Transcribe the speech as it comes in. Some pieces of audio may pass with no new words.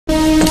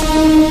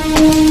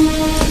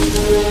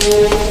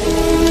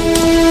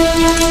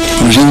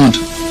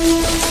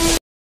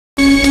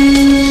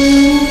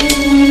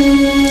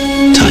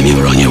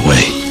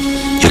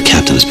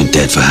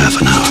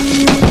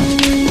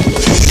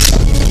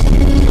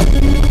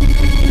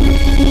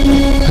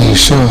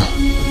Sure.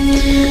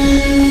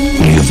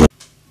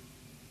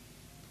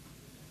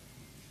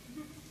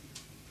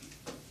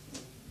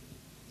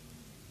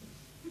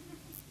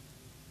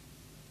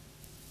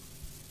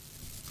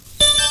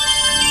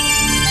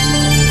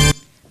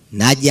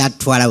 Naja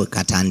atwala we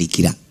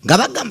katandikira nga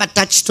bagamba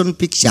Touchstone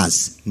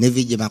Pictures ne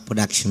Vj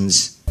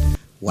Productions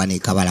wane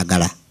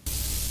Kabalagala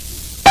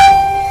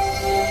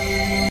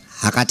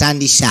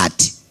akatandisha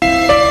ati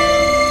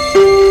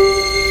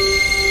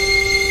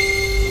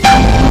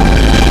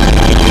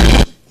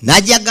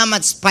Naja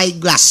gamba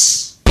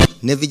Spyglass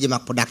ne Vj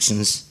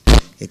Productions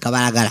e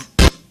Kabalagala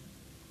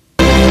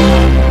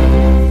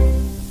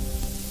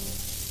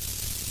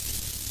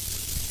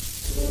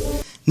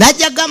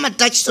Naja gamba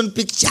Touchstone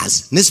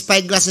Pictures ne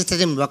Spyglass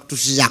Entertainment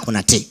bakutushizako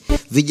nate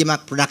Vj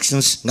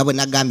Productions nga bwe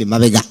nagambe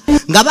mabega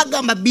nga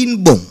bagamba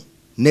Binbom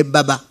ne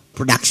Baba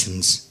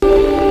Productions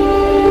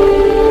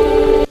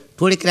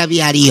Twolekede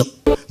byaliyo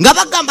nga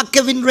bagamba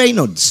Kevin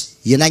Reynolds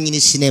yena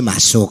nyini cinema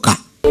asooka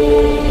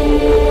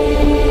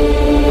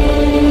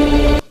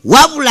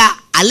wabula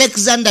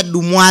Alexander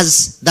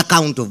Dumois the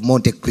Count of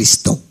Monte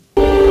Cristo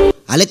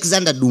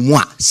Alexander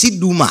Dumois si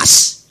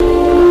Dumas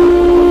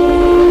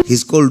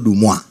he's called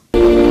Dumois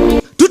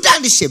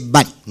tutandise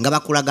bali nga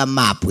bakulaga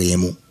map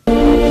emu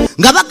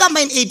nga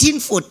bagamba in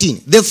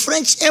 1814 the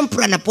French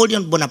Emperor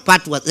Napoleon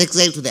Bonaparte was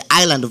exiled to the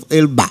island of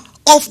Elba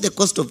off the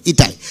coast of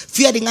Italy.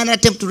 Fearing an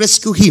attempt to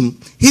rescue him,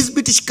 his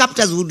British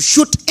captors would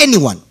shoot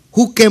anyone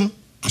who came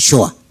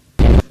ashore.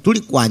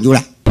 Tuli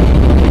kwanjula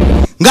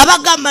nga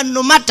bagamba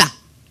no matter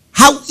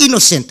how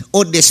innocent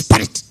or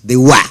desperate they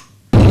were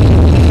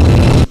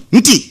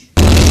nti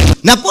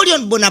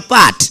Napoleon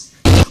Bonaparte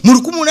mu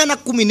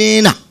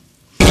 1814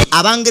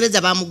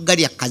 Abangereza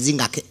bamugalya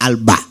kazinga ke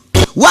Alba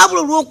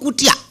wabula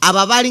olw'okutya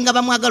ababalinga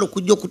bamwagala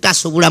okujja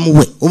okutaasa obulamu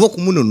bwe oba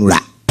okumununula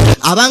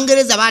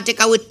Abangereza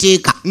baatekawo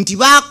etteeka nti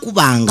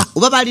baakubanga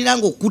oba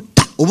baliranga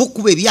okutta oba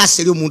okuba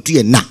ebyasa eri omuntu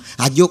yenna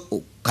ajja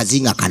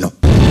kazinga kano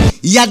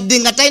yadde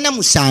nga talina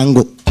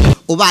musango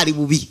oba ali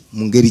bubi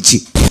mu ngeri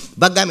ki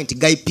bagambye nti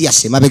Guy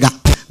Pearce emabega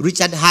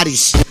Richard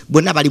Harris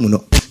bonna bali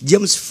muno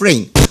James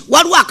Frayne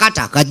waliwo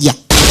akaata akajja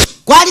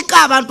kwaliko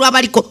abantu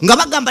abaliko nga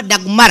bagamba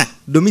Dagmara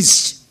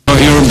Domis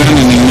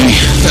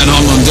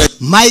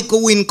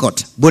Michael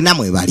Wincott bonna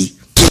mwe bali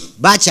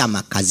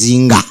bakyama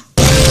kazinga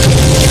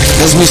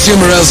As Monsieur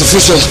Morel's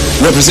official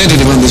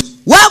representative on this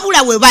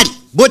wabula we bali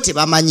bote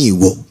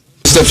bamanyiwo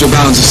steps your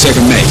bounds as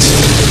second mate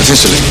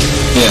officially.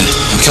 Yeah,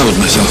 I've covered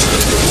myself.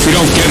 If we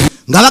don't get him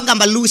nga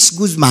bagamba Louis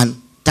Guzman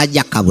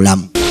tajja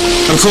kabulamu.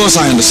 Of course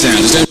I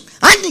understand.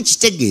 Andi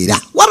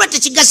kitegeera wabula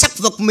tekigasa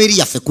kuva ku meri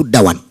yaffe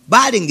kudda wano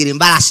balengera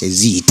embalasa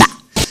eziyita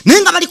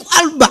naye nga bali ku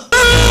Alba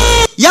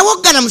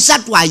yawogana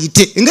musatu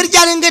ayite engeri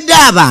gyalengedde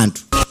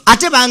abantu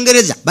ate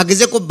Bangereza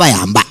bagezeko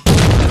bayamba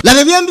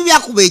laba ebyembi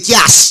byakuba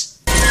ekyasi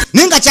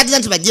nenga kyatiza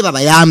nti bajje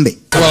babayambe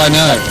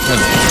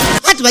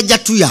ati bajja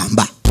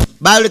tuyamba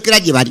balekera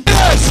gye bali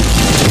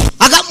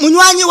aga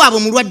munywanyi waabwe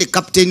mulwadde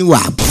kapiteeni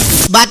waabwe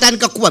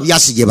batandika kuba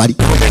byasi gye bali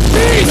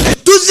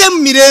tuze mu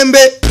mirembe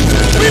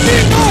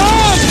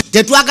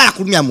tetwagala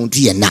kulumya muntu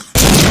yenna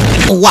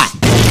owa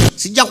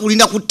sijja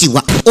kulinda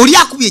kuttibwa oli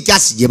akubye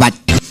ekyasi gye bali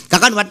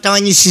kakano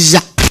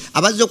batawanyisiza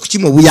abazze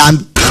okukima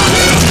obuyambi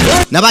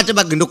nabate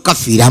bagenda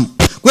okukafiiramu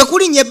kwe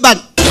kulinnya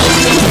ebbali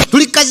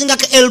tuli kazinga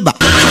ke Elba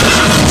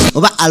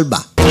oba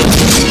Alba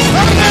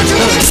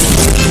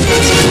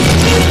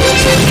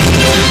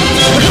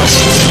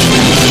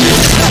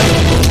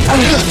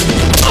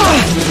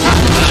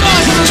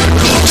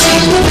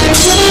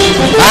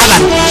baba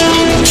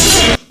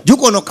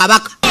jukono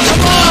kabaka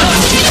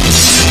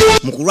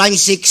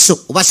mukulwanyisa ekiso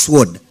oba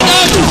sword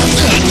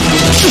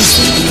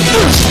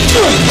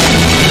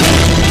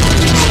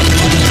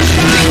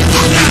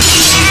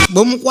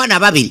bomukwana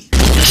babiri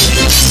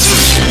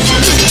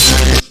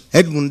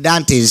Edmund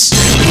Dantes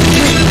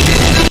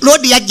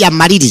Lord yajja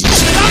maliri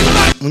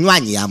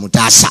munywanyi ya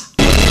mutasa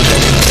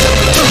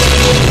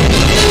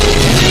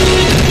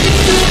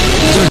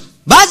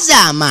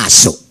baza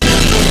amaaso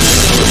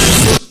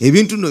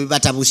ebintu no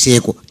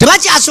bibatabuseeko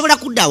tebakyasobola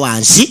kudda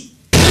wansi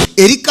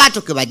eri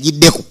kaato ke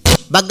bagiddeko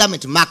bagambe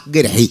nti Mark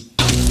Gerahi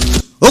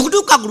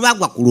okutuuka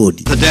gulwagwa ku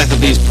loodi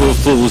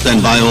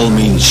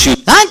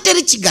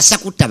anteri kigasa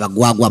kutta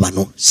bagwagwa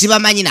bano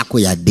sibamanyi nako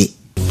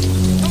yadde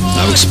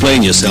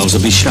explain yourselves or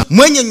be shot.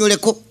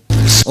 Mwenyonyoleko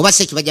oba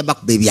se kibajja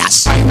bakuba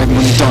ebyasa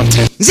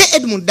nze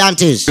Edmund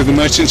Dantes the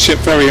merchant ship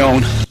very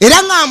own.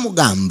 Era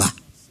ng'amugamba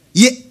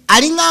ye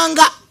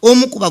alinganga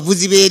omu ku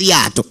bavuzi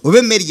b'eryato oba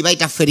emmeri gye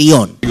bayita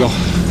Ferion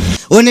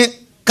one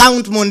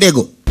Count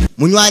Mondego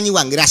munywanyi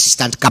wange era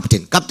assistant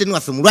captain captain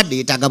waffe mulwadde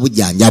yeetaaga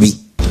bujjanjabi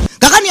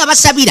kakani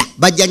abasabira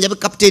bajjanjabe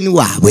captain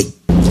waabwe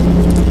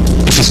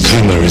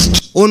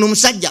ono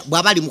musajja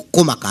bw'abali mu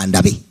kkoma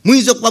kandabe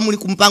muyinza okuba muli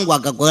ku mpango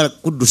agagala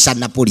kuddusa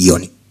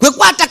Napoleon kwe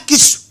kwata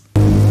kisu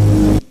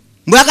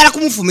mwagala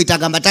kumufumita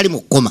agamba tali mu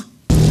kkoma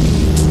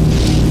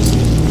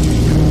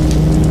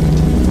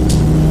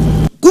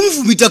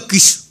kumufumita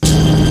kisu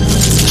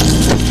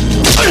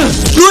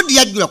Lodi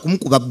yajjula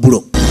kumukuba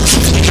bulo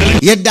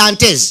ye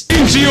Dantes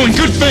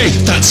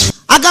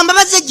agamba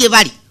bazze gye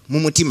bali mu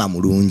mutima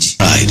mulungi.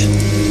 Right.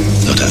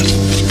 No doubt.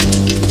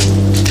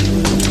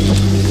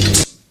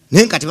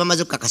 Naye kati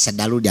bamaze okukakasa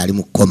Daluudi ali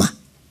mu kkoma.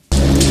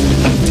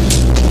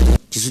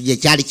 Kisujja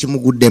kyali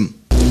kimuguddemu.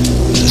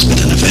 It's been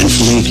an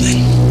eventful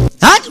evening.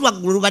 Anti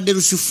lwaggulu lubadde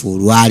lusufu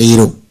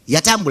olwaleero.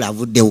 Yatambula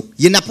avuddewo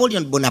ye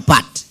Napoleon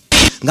Bonaparte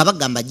nga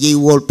bagamba J.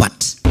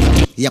 Wolpert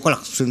yakola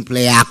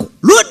screenplay yako.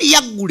 Lodi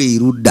yaggula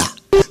erudda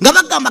nga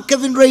bagamba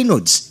Kevin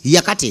Reynolds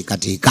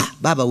yakateekateeka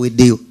baba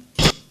weddeyo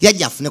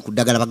yajja afune ku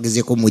ddagala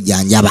bagezeeko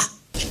mujjanjaba.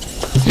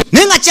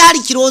 Naye nga kyali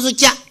kirowoozo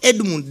kya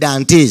Edmund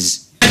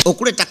Dantes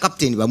okuleeta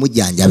kapiteeni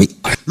bamujjanjabe.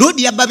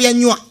 Lodi yabba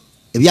byanywa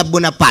ebya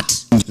Bonaparte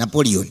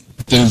Napoleon.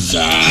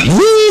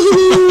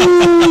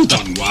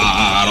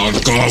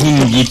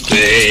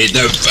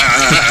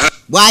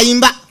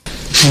 Bwayimba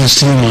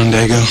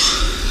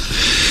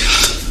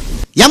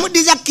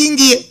yamuddiza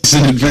kingi ye. It's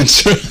an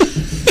adventure.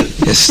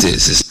 Yes, it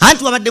is.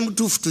 Anti wabadde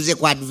mutuufu tuze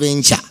ku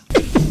adventure.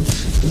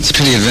 It's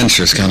pretty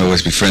adventurous. Can't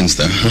always be friends,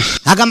 though, huh?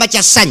 Agamba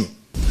kya ssanyu.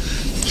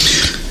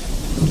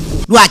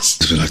 Lwaki?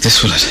 It'll be like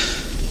this, will it?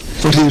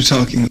 What are you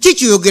talking?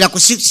 Kikiyogerako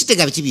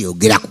sitega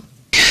bikibiyogerako.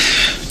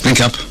 Drink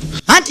up.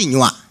 Anti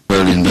nywa.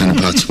 Napoleon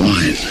Bonaparte's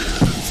wine.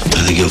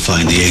 I think you'll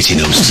find the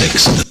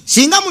 1806.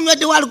 Singa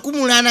munywedde wa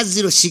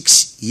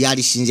 1806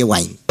 yalisinze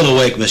wine. Well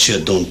awake, Monsieur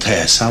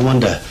Dantes. I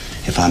wonder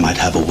if I might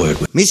have a word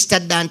with Mr.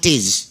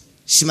 Dantes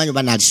simanyi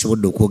oba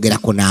naalisobodde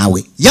okwogerako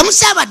naawe.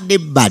 Yamusaabadde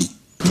ebbali.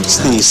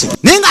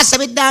 Naye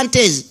ng'asabye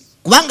Dantes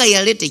kubanga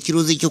yaleeta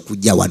ekirowoozo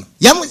ky'okujja wano.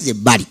 Yamuzza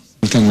ebbali.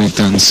 Something we've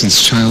done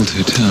since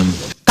childhood.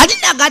 Kati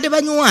nagadde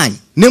banywanyi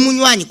ne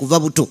munywanyi kuva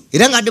buto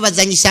era ngadde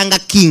bazanyisanga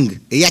king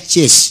eya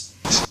chess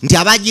nti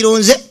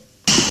abagironze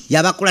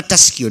yabakola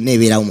tasiki yonna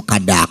ebeerawo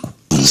mukadde ako.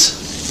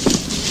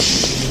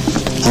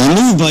 I'm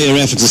moved by your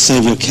effort to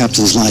save your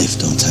captain's life,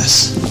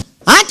 Dantes.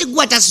 Anti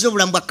gwe atasize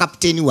obulamu bwa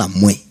kapiteeni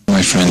wammwe.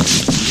 My friend,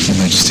 Your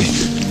Majesty.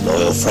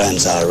 Loyal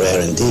friends are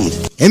rare indeed.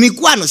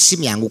 Emikwano si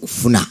myangu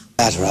kufuna.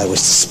 Matter I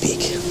wish to speak.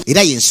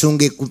 Era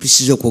y'ensonga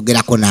ekumpisiza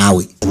okwogerako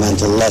naawe. I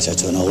meant a letter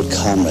to an old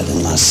comrade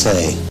in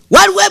Marseille.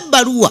 Waliwo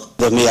ebbaluwa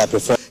For me, I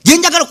prefer. gye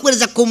njagala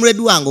okuweereza comrade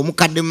wange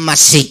omukadde mu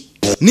Marseille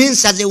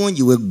n'ensazeewo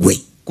njiwe ggwe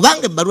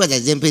kubanga ebbaluwa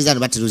zazze empeeza ne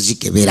batera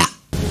ozikebera.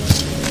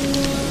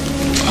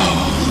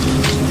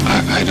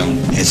 I don't.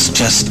 It's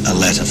just a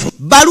letter for.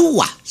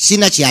 Baluwa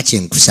sina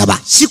kyakyenkusaba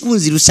si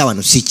kunzirusa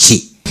wano si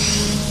ki.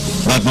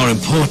 But more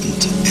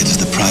important, it is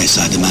the price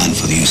I demand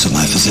for the use of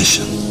my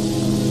physician.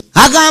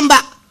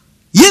 Agamba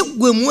ye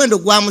gwe muwendo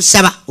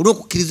gwamusaba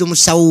olw'okukkiriza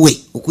omusawo we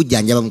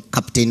okujjanjaba mu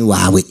kapiteeni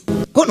waabwe.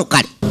 Kono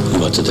kale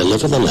You are to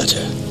deliver the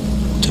letter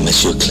to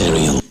Monsieur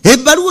Clarion.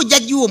 ebbaluwa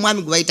ojjajjiwa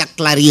omwami gwe bayita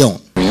Clarion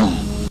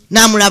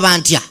n'amulaba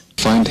ntya.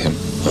 Find him.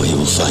 Oh, he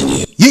will find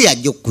you. Ye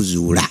yajja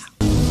okukuzuula.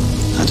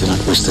 I do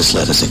not wish this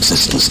letter's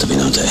existence to be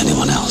known to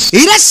anyone else.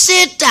 Era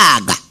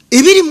seetaaga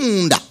ebiri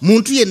munda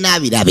muntu yenna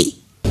abirabe.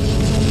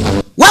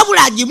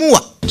 Wabula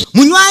agimuwa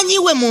munywanyi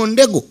we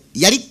Mondego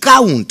yali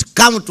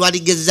count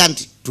waligeza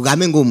nti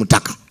tugambe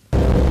ng'omutaka.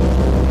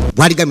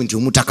 Bwaligambye nti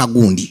omutaka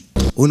gundi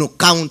ono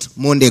count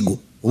Mondego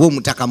oba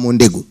omutaka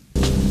Mondego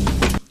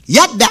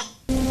yadda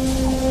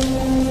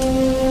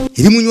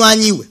eri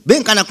munywanyi we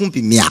benkana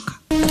kumpi myaka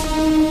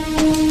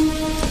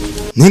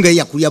naye nga ye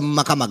yakulya mu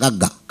maka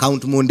magagga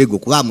count Mondego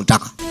kuba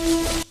mutaka.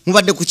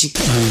 Mubadde kuki?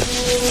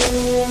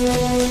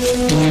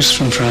 News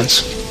from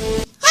France.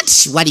 Ati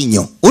siwali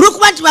nnyo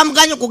olw'okuba nti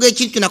bamuganya okugea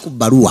ekintu kyonna ku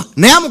bbaluwa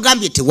naye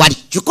amugambye tewali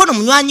kikono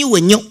munywanyi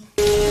we nnyo.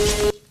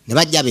 Ne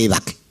bajja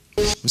beebake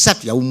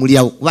musatu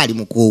yawumulirawo kuba ali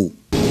mukoowu.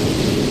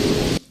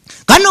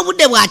 Kano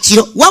obudde bwa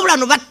kiro wabula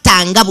no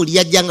battanga buli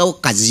yajjangawo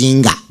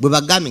kazinga bwe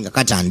bagambe nga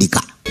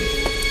katandika.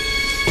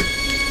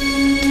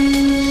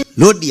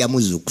 Lodi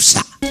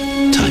yamuzuukusa.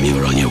 Time you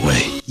were on your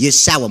way ye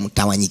ssaawa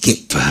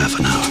mutawanyike for half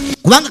an hour.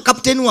 kubanga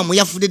kapiteeni wammwe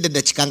yafudde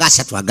eddakiika nga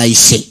 3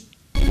 agayise.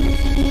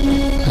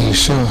 Are you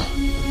sure?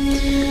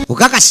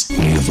 Okakasa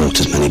You've walked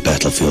as many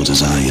battlefields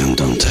as I, young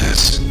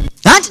Dantes.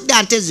 anti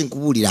Dantes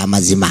nkubuulira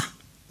amazima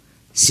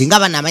singa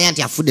banaamanya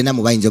nti afudde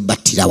namwe bayinza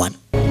obbattira wano.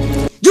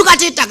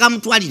 Jukateetaka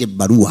mutwalire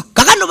ebbaluwa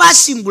kakano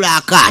baasimbula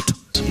akaato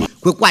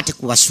kwe kwate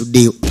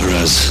kubasuddeyo.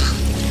 Emperors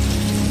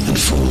and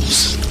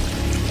fools.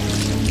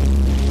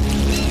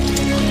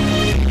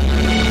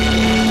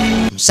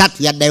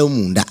 Musatu yaddayo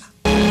munda.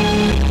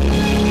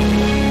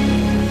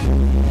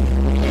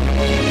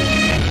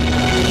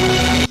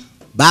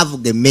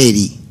 Baavuga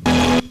emmeeri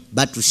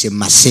batuuse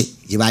Mase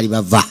gye baali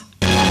bava.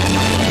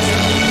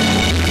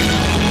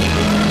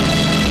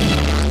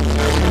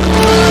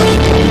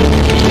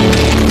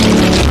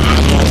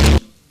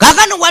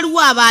 Kaakano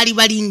waliwo abaali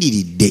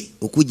balindiridde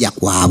okujja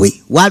kwabwe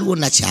waliwo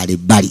nakyala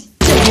ebbali.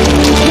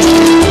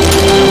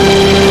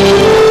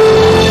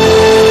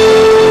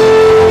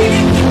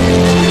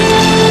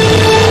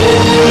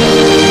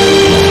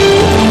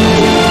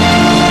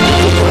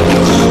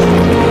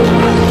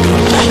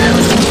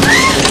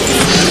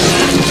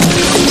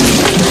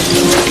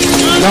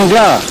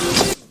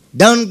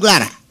 Don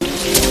Clara.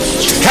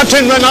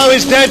 Captain Renault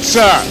is dead,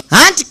 sir.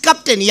 Anti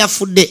captain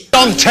yafudde.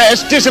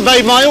 Dantes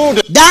disobeyed my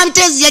order.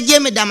 Dantes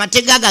yajemedde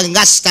amateeka gange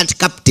nga assistant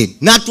captain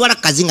n'atwala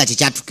kazinga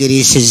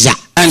kyekyatukereseza.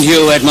 And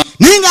you, Edmund.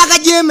 Naye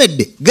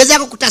ng'agajemedde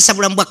gezaako kutaasa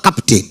bulamu bwa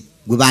captain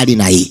gwe baali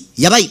naye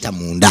yabayita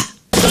munda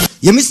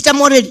ye Mr.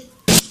 Morelli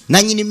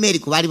nannyini Mary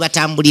kwe baali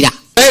batambulira.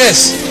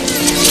 Yes.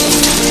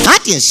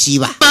 Anti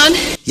ensiiba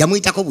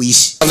yamuyitako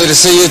buyisi. Lovely to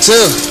see you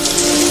too.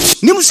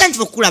 Ni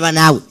musanyifu okukulaba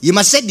naawe ye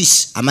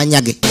Mercedes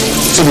amanya ge.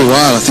 Took a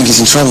while. I think he's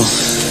in trouble.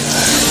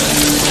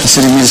 He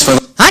said he means for.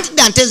 Anti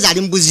Dantes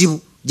ali mu buzibu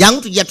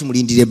jangu tujja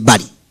tumulindira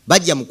ebbali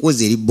bajja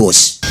mukozi eri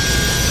boss.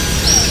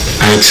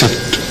 I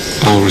accept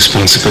all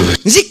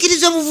responsibility.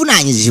 Nzikiriza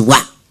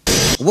obuvunaanyizibwa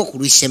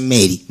obw'okulwisa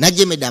emmeri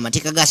najjemedde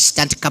amateeka ga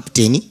assistant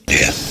captain.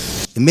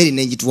 Emmeri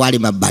n'engitwala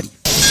emabbali.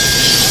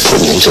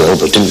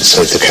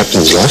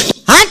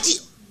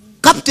 Anti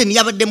captain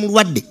yabadde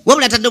mulwadde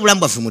wabula atadde obulamu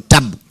bwaffe mu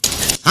ttabu.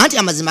 Anti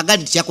amazima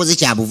gali nti yakoze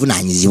kya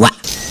buvunaanyizibwa.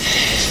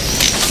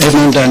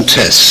 Edmund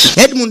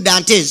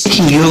Dantes.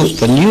 You,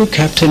 the new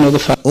captain of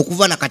the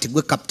okuva na kati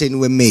gwe captain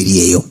w'emmeri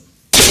eyo.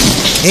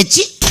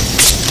 Eki?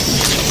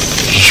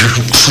 You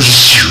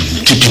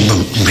presume to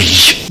demote me.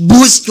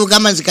 Boss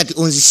kyogamba nzi kati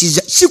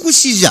onzisiza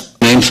sikusiza.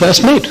 name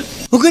first mate.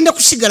 Ogenda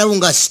kusigalawo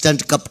nga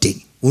assistant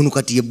captain. Ono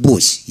kati ye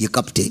boss ye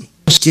captain.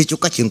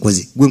 Kyekyoka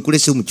kyenkoze gwe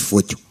nkulese mu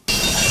kifo kyo.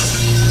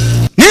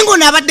 Nengo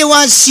nabadde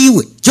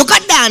wansiiwe kyokka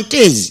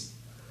Dantes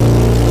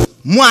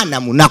mwana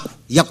munaku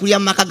yakulya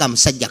mu maka ga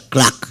musajja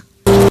Clark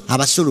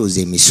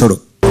abasolooza emisolo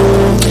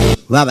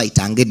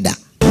babayitanga edda.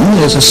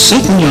 There's a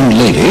certain young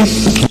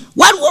lady.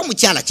 Waliwo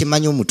omukyala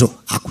kyemanyi omuto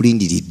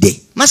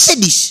akulindiridde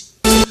Mercedes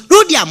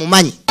Lodi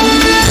amumanyi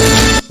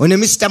one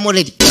Mr.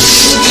 Morelli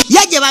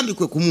yajja bambi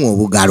kwe kumuwa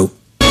obugalo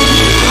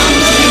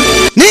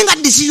naye nga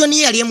decision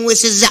ye yali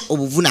emuweesezza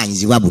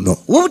obuvunaanyizibwa buno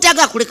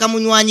obutaga kuleka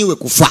munywanyi we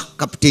kufa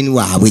kapiteeni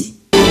waabwe.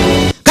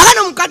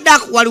 Kakano omukadde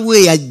ako waliwo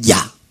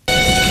eyajja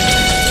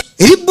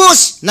eri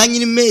boss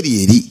nannyini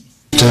Mary eri.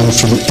 Down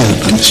from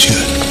Elba, monsieur.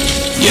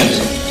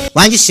 Yes?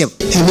 Wangi sebo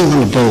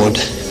Anyone aboard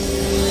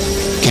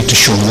get to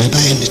shore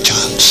by any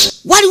chance?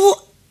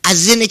 waliwo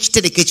azze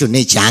n'ekitereko ekyo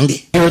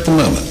n'ekyange. Here at the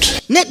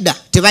moment. Nedda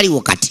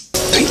tebaliwo kati.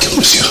 Thank you,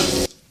 monsieur.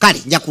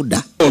 Kale nja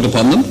kudda. Called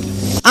upon them.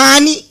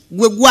 Ani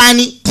gwe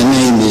gwani? The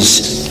name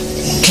is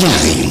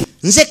Clarion.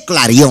 Nze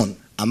Clarion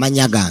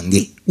amanya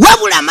gange.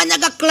 Wabula amanya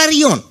ga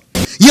Clarion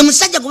ye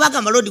musajja gwe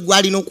bagamba Lodi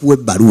gwalina okuwa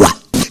ebbaluwa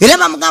era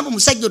bamugamba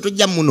omusajja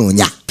otojja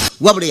munoonya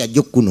wabula yajja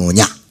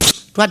okukunoonya.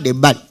 Twadde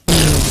ebbali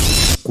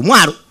ku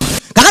mwalo.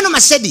 Kakano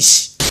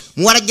Mercedes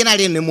muwala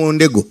General ne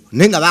Mondego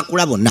naye nga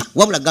bakula bonna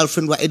wabula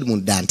girlfriend wa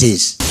Edmund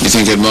Dantes. You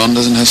think Edmond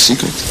doesn't have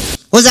secrets?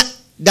 Oza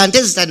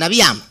Dantes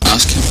tanabiyamba.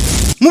 Ask him.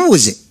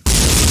 Mubuuze.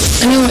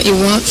 I know what you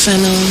want,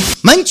 Fernand.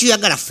 Manyi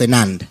ky'oyagala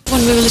Fernand.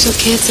 When we were little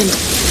kids and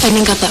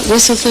Fernand got that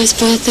whistle for his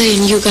birthday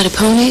and you got a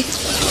pony.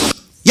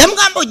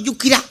 Yamugamba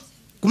ojjukira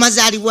ku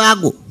mazaalibwa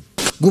ago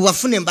gwe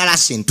wafuna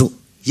embalaasi ento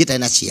ye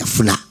talina kye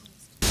yafuna.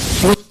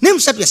 Naye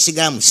musatu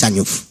yasigala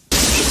musanyufu.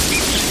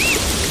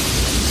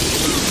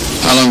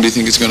 How long do you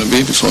think it's going to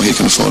be before he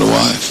can afford a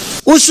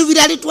wife?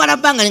 Osuubira alitwala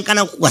bbanga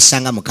lenkana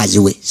okukuwasanga mukazi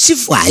we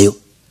sifaayo.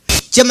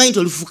 Kyemanyi nti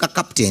olifuuka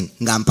captain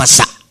nga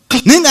mpasa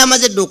naye nga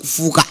yamaze dde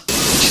okufuuka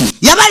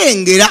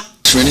yabalengera.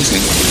 For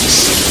anything.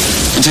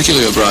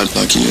 Particularly a bride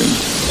like you.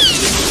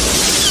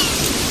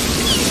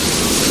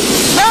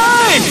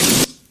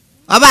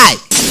 Abayi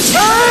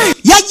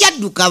yajja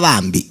adduka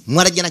bambi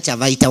muwala jjana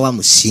kyava ayitawa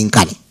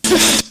musinkane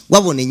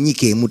wabona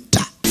ennyika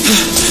emutta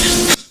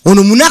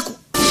ono munaku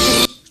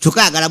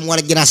kyokka ayagala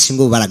muwala jjana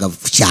asinga obubalagavu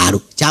ku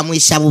kyalo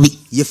kyamuyisa bubi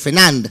ye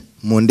Fernand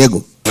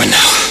Mondego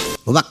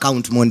oba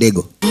Count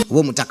Mondego oba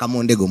omutaka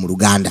Mondego mu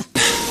Luganda.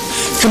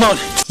 Come on.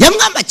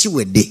 Yamugamba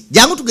kiwedde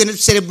jangu tugende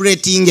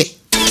tucelebratinge.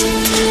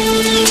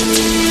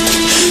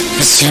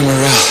 Monsieur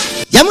Morel.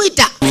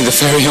 Yamuyita The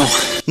Ferion.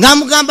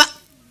 ng'amugamba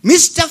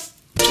Mr.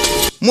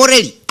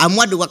 Morelli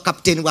amwadde wa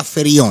captain wa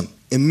Ferion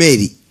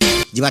emmeri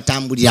gye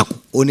batambulirako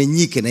ono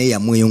enyiike naye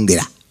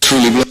yamweyongera.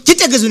 Truly blessed.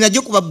 Kitegezo najja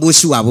okuba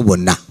boosi waabo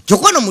bonna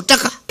kyokka ono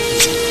mutaka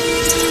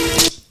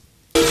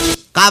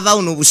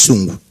kaavaawo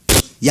n'obusungu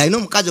yalina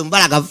omukazi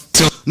omubalagavu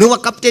n'owa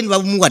captain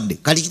babumuwadde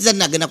kati kiza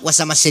nagenda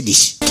kuwasa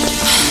Mercedes.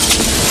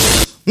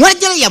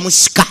 Mwajjala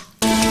yamusika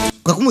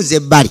kwa kumuza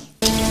ebbali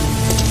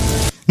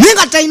naye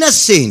nga talina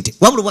ssente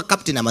wabula bwa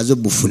captain amaze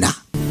obufuna.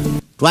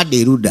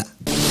 Twadde eruda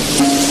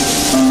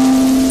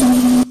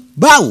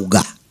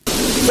baawuga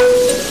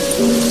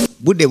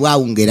budde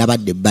bwawungeera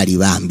badde ebbali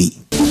bambi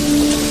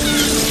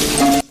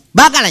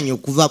baagalanye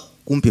okuva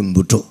kumpi mu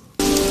buto.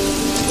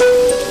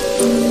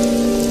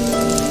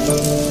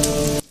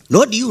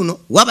 Lodi yuno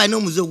waba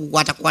n'omuze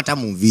ogukwatakwata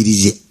mu nviiri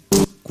ze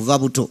kuva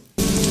buto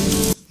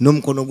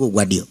n'omukono gwe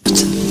ogwa ddyo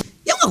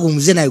yanga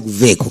gumuze naye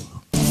guveeko.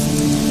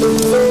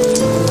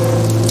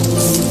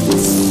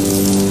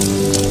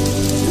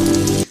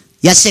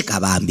 Yaseka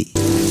bambi.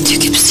 Do you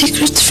keep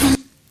secrets from?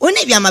 One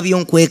ebyama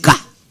byonkweka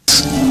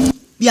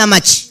byama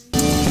ki?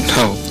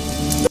 No.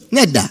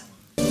 Nedda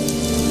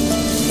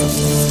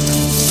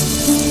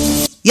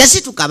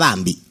yasituka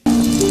bambi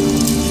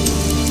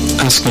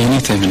Ask me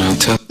anything and I'll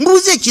tell.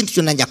 mbuuze ekintu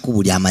kyonna nja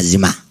kubulya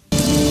amazima.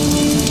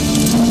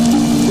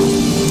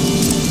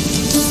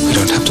 We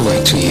don't have to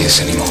wait 2 years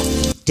anymore.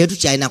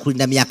 Tetukyalina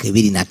kulinda myaka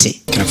 2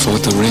 nate. Can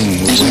afford the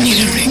ring. I don't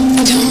need a ring.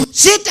 Don't.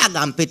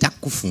 Seetaaga mpeta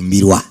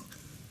kufumbirwa.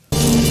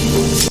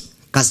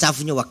 Kasita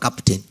afunye wa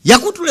captain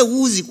yakutule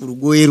wuuzi ku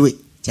lugoye lwe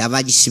kyava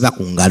agisiba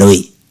ku ngalo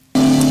ye.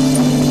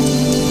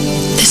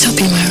 This'll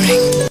be my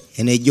ring.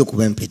 Eno ejja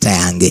okuba empeta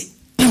yange.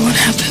 And what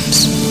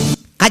happens?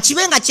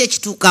 Kakibe nga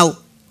kyekituukawo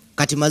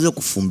kati maze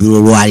okufumbirwa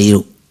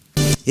olwaleero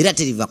era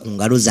teriva ku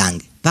ngalo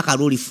zange paka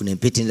lwolifuna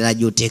empeta endala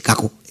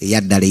gy'oteekako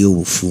eyaddala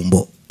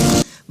ey'obufumbo.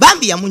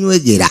 Bambi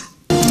yamunywegera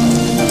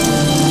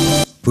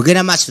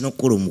kugenda maaso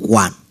n'okukola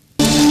omukwano.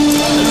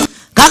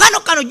 Kakano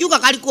kano juga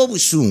kaliko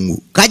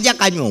obusungu kajja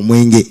kanywa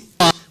omwenge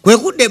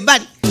kwekudde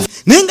ebbali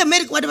naye nga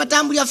Mary kwate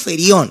batambulya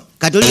Ferion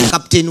kati oli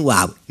kapiteeni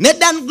waabwe ne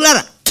Dan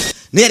Glara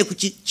naye ali ku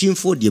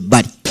kinfoodi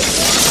ebbali.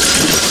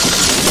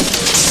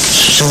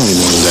 Show me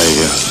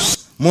Mondego.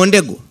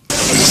 Mondego.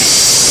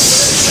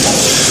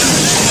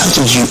 How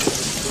did you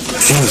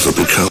ever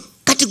become?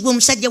 Kati gwe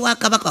omusajja wa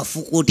Kabaka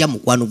afuuka otya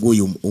mukwano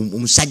gw'oyo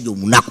omusajja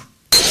omunaku?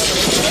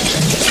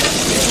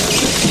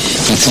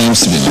 It seems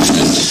to be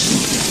different.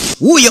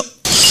 Wuuyo.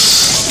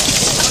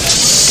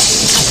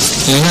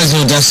 He has the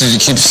audacity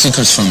to keep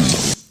secrets from me.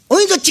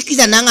 Oyinza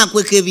okkikiza nange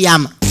akweka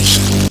ebyama.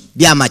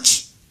 Byama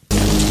ki?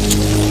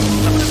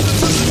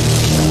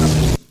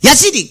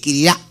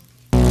 Yasiriikirira.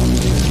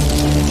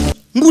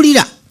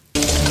 Mbulira.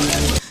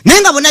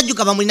 Naye nga bonna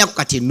bamulinako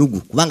kati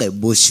ennugu kubanga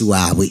eboosi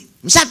waabwe.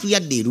 Musatu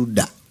yadde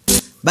erudda.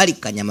 Bali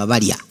kanyama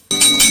balya.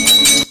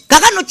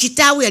 Kakano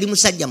kitaawe yali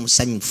musajja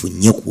musanyufu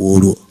nnyo ku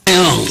olwo.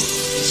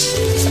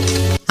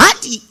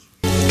 Ati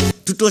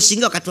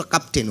tutosinga wakati wa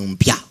kapiteeni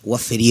ompya wa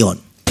Ferion.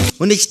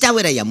 Ono kitaawe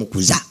era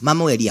yamukuza.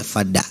 Mama we yali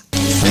yafadda.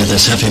 May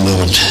this happy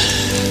moment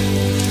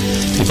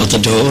be but the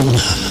dawn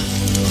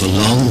of a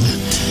long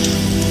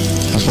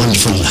and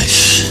wonderful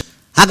life.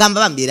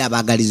 Agamba bambeera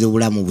abaagaliza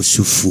obulamu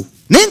busufu.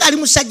 Naye nga ali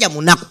musajja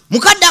munaku.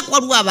 Mukadde ako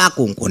waliwo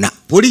abaakonkona.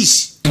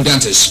 Poliisi.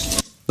 Dantes.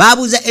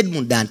 Baabuuza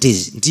Edmund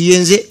Dantes nti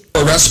yenze.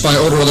 Arrest by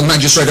order of the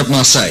magistrate of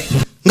Marseille.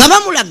 Nga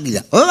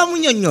bamulagira oba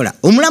bamunnyonnyola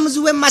omulamuzi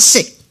w'e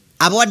Marseille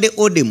abawadde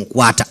ode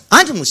mukwata.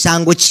 Anti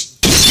musango ki?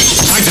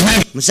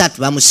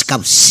 Musatu bamusika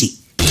busi.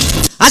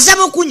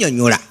 Asaba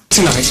okunnyonnyola.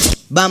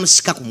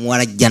 Bamusika ku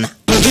muwalajjana.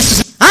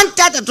 Anti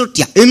taata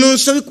totya eno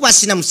nsobi kuba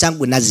sina musango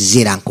gwe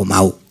nazizeera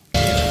nkomawo.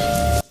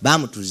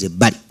 Bamutuuza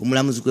ebbali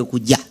omulamuzi kwe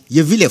kujja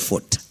ye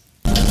Villefort.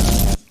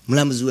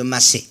 Mulamuzi w'e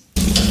Marseille.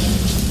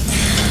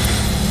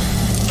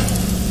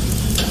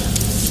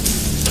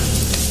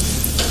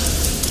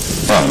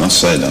 Well, I must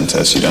say,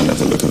 Dantes, you don't have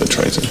the look of a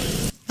traitor.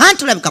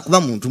 Anti olabika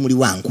kuba muntu muli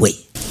wankwe.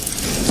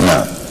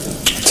 No.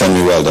 Tell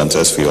me well,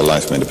 Dantes, for your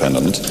life may depend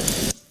on it.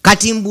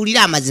 Kati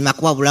mbuulira amazima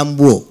kuba bulamu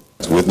bwo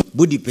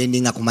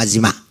budipendinga ku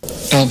mazima.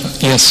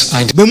 Yes,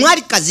 I did. Bwe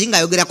mwali kazinga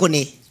ayogerako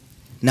ne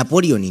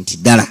Napoleon nti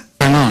ddala.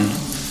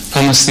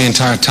 Almost the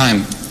entire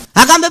time.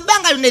 Agamba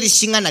ebbanga lyonna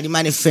erisinga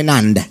nalimane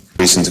Fernanda.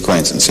 Recent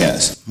acquaintance,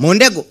 yes.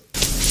 Mondego.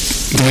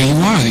 There you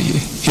are.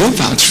 You'll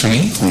vouch for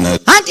me. No,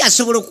 Anti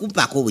asobola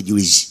okumpaako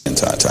obujulizi.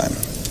 entire time.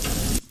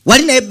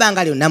 Wali naye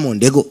ebbanga lyonna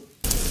Mondego.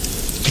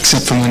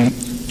 Except for when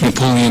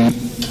Napoleon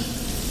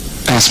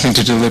asked me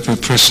to deliver a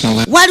personal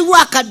letter. Waliwo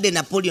akadde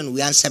Napoleon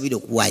we yansabira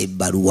okuwaayo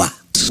ebbaluwa.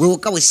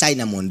 Wewoka we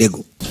sayina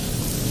Mondego.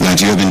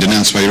 That you have been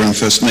denounced by your own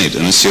first mate,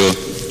 Monsieur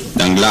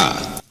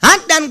Danglars.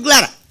 Anti Dan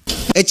Glara.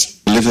 Eki.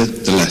 Deliver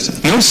the letter.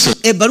 No, sir.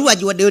 Ebbaluwa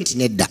agiwaddeyo nti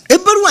nedda.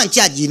 Ebbaluwa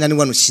nkyagirina ne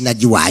wano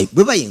sinagiwaayo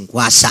bwe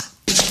bayenkwasa.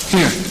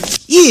 Here.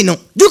 Yiino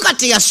juka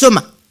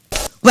teyasoma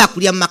kuba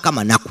kulya maka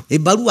manaku.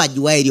 Ebbaluwa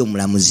agiwaayo eri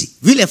omulamuzi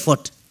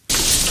Villefort.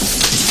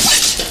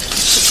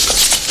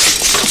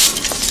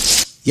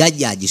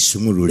 Yajja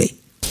agisumulule.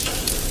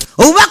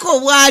 Obubaka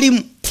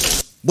obwalimu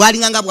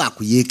bwalinga nga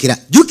bwakuyeekera.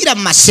 Jjukira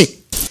mu Marseille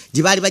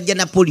gye baali bajja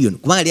Napoleon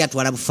kubanga yali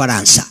atwala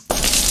Bufalansa.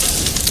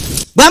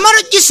 Bw'amala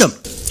ogisoma.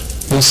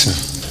 No, sir.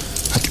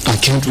 I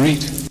can't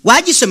read.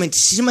 Waagisome nti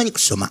simanyi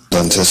kusoma.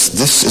 Dantes,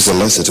 this is a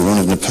letter to one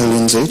of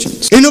Napoleon's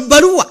agents. Eno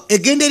bbaluwa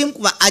egenda erimu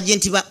ku ba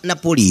agenti ba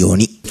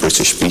Napoleon.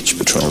 British beach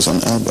patrols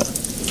on Elba.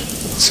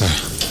 Sir,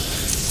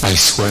 I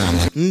swear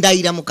I'm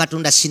Ndayira mu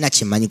Katonda sina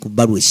kimanyi ku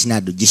bbaluwa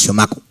esinaddo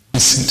gisomako.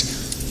 innocent.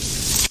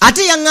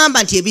 Ate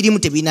yaŋŋamba nti ebirimu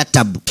tebirina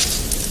ttabu.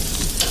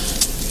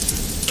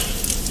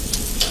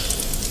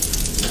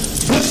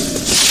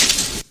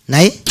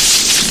 Naye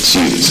It's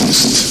you, it's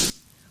innocent.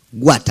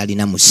 gwe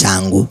atalina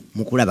musango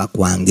mu kulaba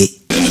kwange.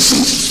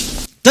 Innocent.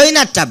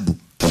 Tolina ttabu.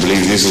 I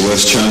believe these are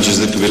worse charges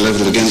that could be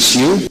leveled against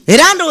you.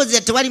 Era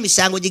ndowooza tewali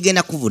misango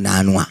gigenda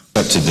kuvunaanwa.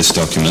 Accepted this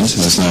document,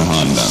 there's no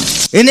harm done.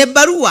 Eno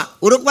ebbaluwa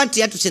olw'okuba nti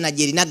yatuse na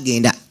gy'erina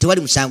kgenda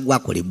tewali musango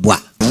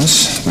gwakolebwa.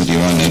 Yes, but you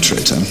are no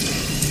traitor.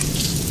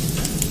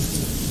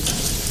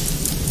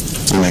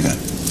 You may go.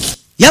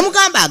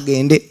 Yamugamba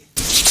agende.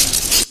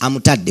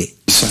 Amutadde.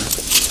 Sir.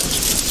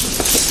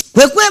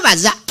 Kwe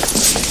kwebaza.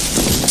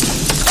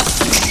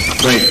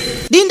 Wait.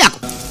 Lindako.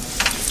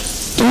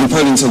 Did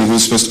Napoleon tell you who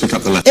was supposed to pick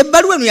up the letter?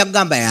 Ebbaluwa eno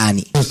yagamba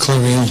yaani?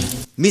 Clarion.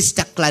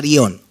 Mr.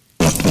 Clarion.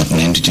 What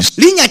name did you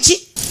say? Linnya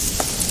ki?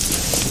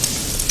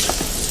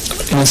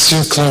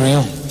 Monsieur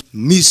Clarion.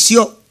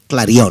 Monsieur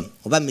Clarion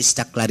oba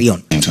Mr.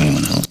 Clarion. To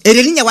anyone else.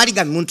 Erelinya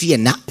waliga muntu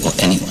yenna Or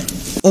anyone.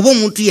 oba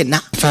omuntu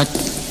yenna. In fact,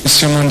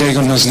 Monsieur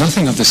Mondego knows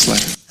nothing of this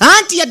letter.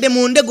 Anti yadde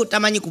Mondego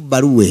tamanyi ku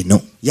bbaluwa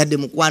eno yadde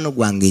mukwano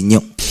gwange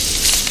nnyo.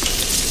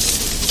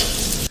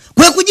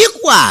 Kwe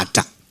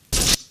kugikwata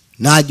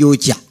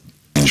n'agyokya.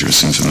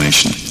 Dangerous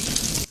information.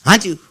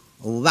 Anti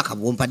obubaka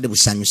bwompadde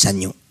busanyusa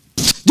nnyo.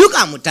 Duka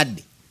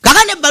amutadde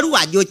kakane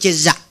ebbaluwa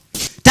agyokyezza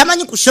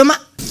tamanyi kusoma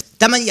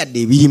tamanyi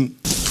yadde ebirimu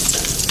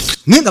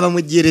naye nga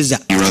bamwejjereza.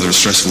 Rather a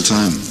stressful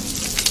time.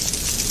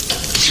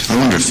 I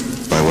wonder if,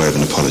 by way of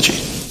an apology,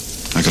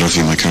 I could offer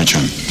you my carriage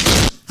home.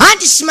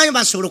 Anti simanyi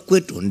basobola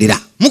okwetondera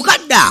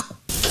mukadde ako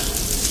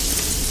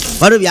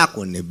waliwo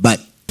byakonna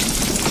ebbali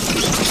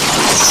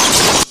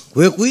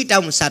kwe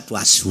kuyita musatu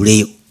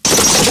asuuleyo.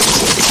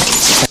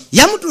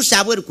 Yamutuusa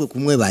abweru kwe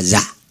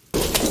kumwebaza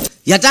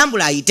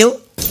yatambula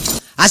ayitewo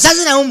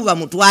asaze nawo mbu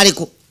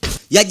bamutwaleko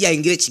yajja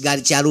ayingira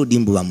ekigaali kya loodi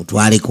mbu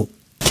bamutwaleko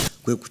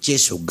kwe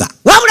kukyesogga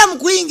wabula mu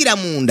kuyingira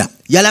munda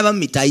yalaba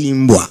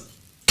mitayimbwa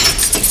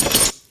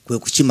kwe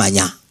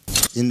kukimanya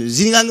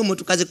ziringa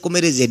ng'emmotoka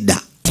z'ekkomereza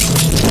edda.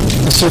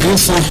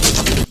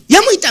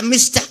 Yamuyita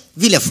Mr.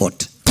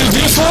 Villefort.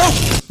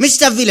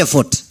 Mr.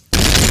 Villefort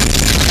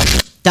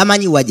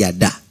tamanyi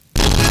wajadda.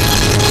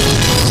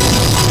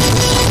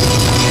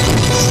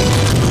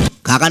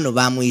 Kakano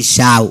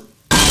bamuyisaawo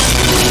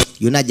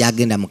yonna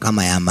gyagenda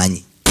Mukama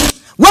yamanyi.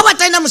 Waba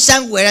talina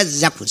musango era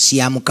ziza ku nsi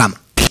ya Mukama.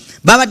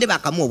 Babadde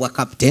bakamu obwa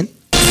captain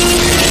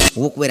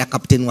obw'okubeera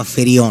captain wa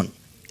Ferion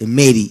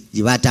emmeeri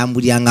gye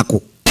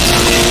batambulirangako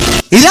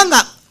era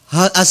nga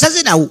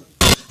asaze nawo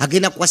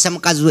agenda kuwasa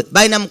mukazi we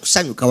balina mu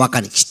kusanyuka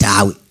waka ne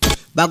kitaawe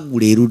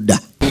baggula erudda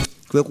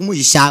kwe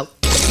kumuyisaawo.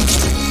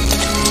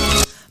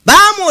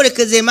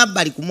 Baamwolekeza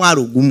emabbali ku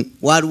mwalo ogumu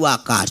waliwo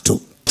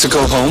akaato. To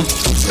go home?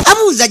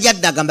 Abuuza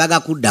gyadda agamba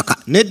agakuddaka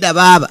nedda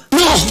baaba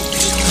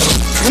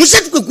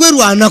musatu kwe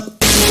kwerwanako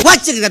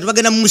wakitegeka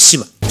tubagenda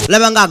mumusiba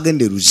laba nga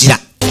agenda eruzira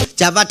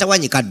kyava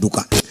atawanyika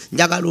adduka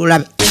njagala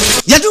olabe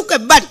yatuuka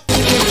ebbali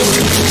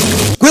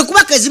kwe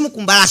kubaka ezimu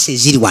ku mbalaasi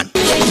eziri wano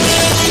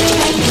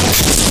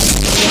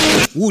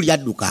wuuli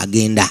adduka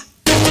agenda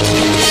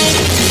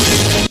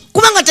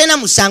kubanga talina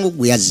musango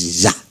gwe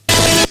yaziza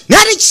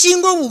naye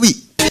kisinga obubi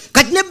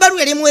kati n'ebbaluwa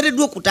yali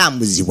emuweereddwa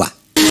okutambuzibwa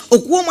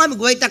okuwa omwami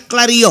gwe bayita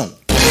Clarion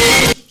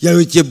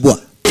yayokyebwa.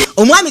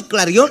 Omwami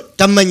Clarion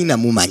tamumanyi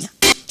namumanya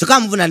kyokka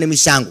amuvuna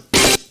n'emisango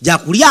gya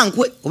kulya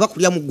nkwe oba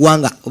kulya mu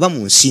ggwanga oba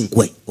mu nsi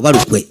nkwe oba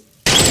lukwe.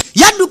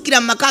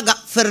 Yaddukira mu maka ga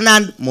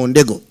Fernand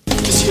Mondego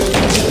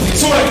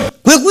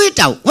kwe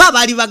kuyitawo kuba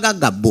baali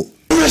bagagga bo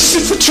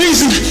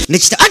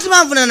nekita ati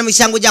bamuvuna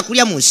n'emisango gya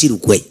kulya mu nsi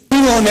lukwe.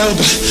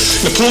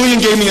 Napoleon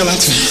gave me a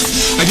letter.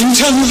 I didn't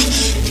tell him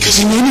because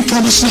he made me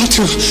promise not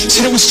to.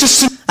 Said it was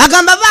just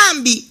agamba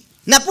bambi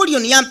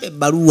Napoleon yampa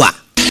ebbaluwa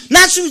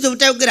n'asuubiza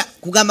obutayogera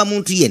kugamba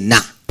muntu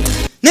yenna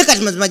naye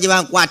kati mazima gye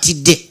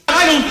bankwatidde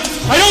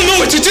I don't know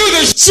what to do.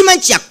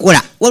 simanyi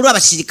kyakkola waliwo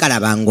abasirikale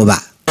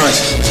abangoba.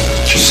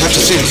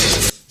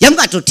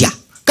 Yamuga totya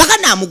kaka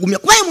naamugumya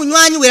kuba ye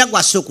munywanyi we era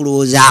gwassa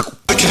okulowoozaako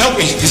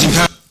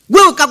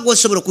gwe weka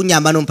gw'osobola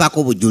okunyamba n'ompaako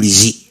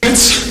obujulizi.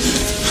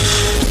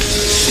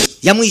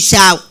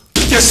 Yamuyisaawo.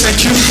 Yes,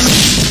 thank you. Do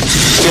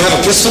you have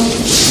a pistol?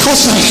 Of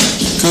course not.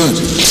 Good.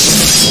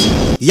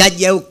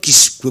 Yajjayo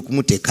kisi kwe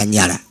kumuteeka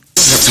nyala.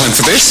 Have time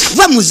for this?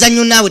 Va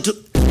muzannyo naawe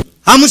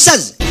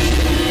amusaze.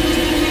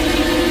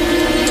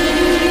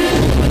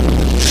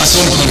 I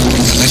saw Napoleon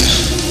bring that letter.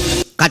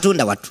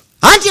 Katonda watu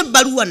anti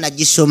ebbaluwa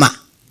nagisoma.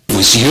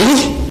 Was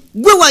you?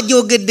 Gwe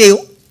wagyogeddeyo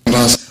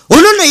Boss.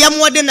 ono no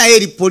yamuwadde naye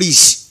eri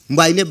poliisi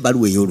mbu alina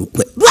ebbaluwa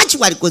ey'olukwe. Lwaki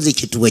walikoze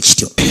ekituwa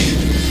ekityo?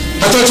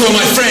 I thought you were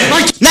my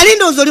friend. Nali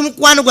ndowooza oli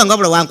mukwano gwange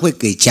wabula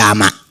wankweka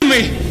ekyama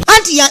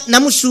anti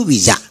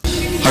namusuubiza.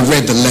 I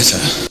read the letter.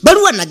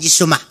 Baluwa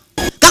nagisoma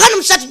kakano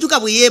musatu tuka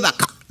bwe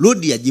yeebaka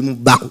loodi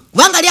yagimubbako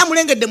kubanga ali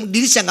amulengedde mu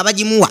ddirisa nga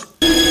bagimuwa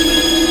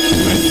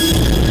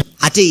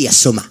ate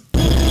yasoma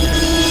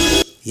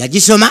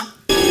yagisoma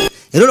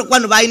era olwokuba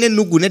no balina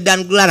ennugu ne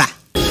danglara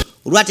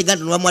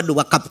olwategana no bamuwadde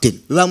obwa captain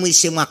ne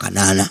bamuyiseemu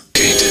akanaana.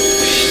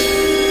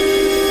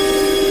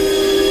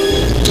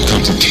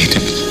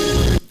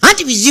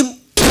 Anti bizibu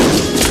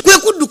kwe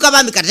kudduka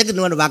bambi kategeke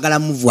ne wano baagala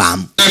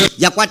muvaamu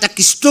yakwata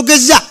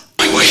kisitogeza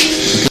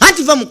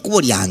anti va mu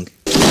kkubo lyange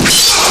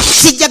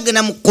sijja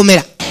genda mu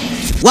kkomera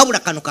wabula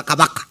kano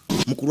kakabaka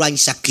mu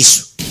kulwanyisa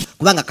kisu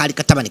kubanga kaali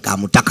katabani ka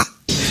mutaka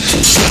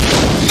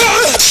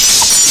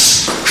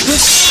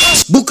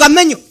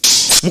bukamenyo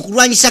mu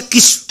kulwanyisa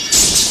kisu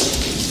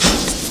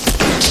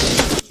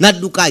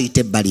n'adduka ayita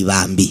ebbali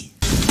bambi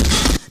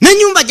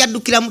n'ennyumba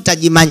gy'addukiramu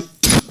tagimanyi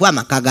kuba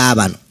amaka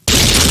g'abano.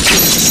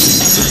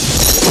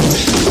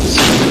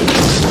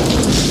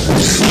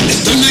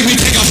 Don't make me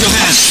take off your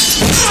hands.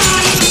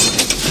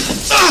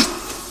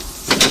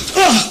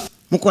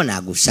 Mukono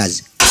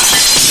agusaze.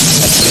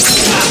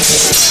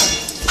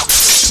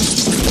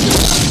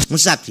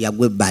 Musatu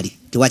yagwa ebbali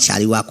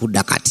tewakyaliwo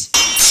akudda kati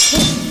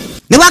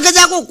ne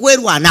bagezaako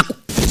okwerwanako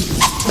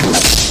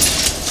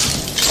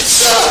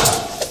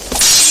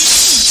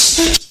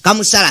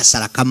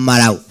kamusalasala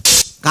kamalawo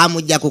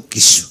kamujjako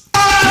kisu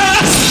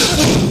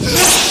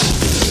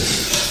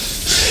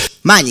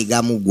maanyi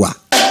gamugwa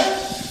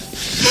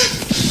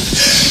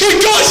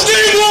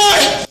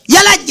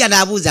yalajja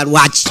n'abuuza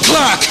lwaki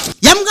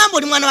yamugamba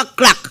oli mwana wa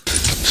Clark.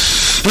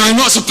 I'm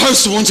not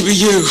supposed to want to be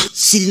you.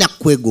 Sirina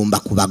kwegomba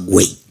kuba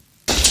gwe.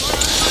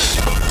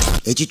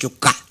 Ekyo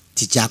kyokka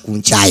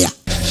tikyakunkyaya.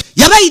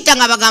 Yabayita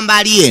nga bagamba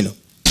ali eno.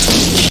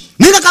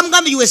 Nina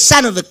kamugamba you a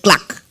son of a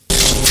Clark.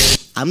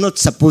 I'm not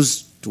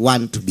supposed to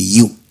want to be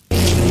you.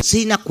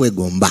 Sirina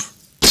kwegomba.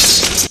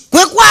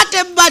 Kwekwata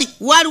ebbali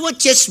waliwo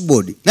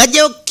chessboard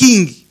najjayo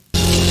king.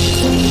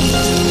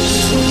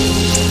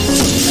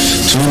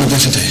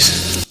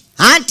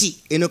 Anti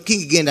eno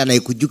king genda naye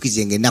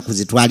kujjukiza ennaku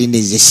ze twalina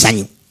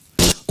ez'essanyu.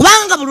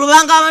 Kubanga buli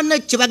lwanga abanna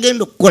kye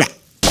bagenda okukola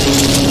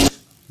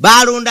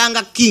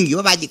balondanga king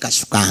oba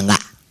bagikasukanga.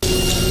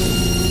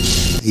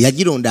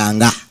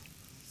 Yagirondanga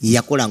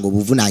yakolanga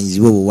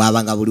obuvunaanyizibwa obwo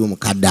bwabanga buli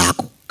omukadde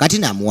ako kati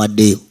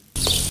namuwaddeyo.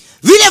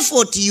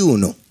 Villefort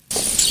yuno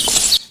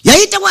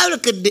yayita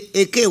bwayolekede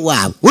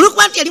ekewaabwe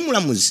olwokuba nti yali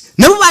mulamuzi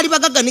nabo baali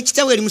bagaga ne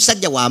kitawe eri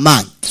musajja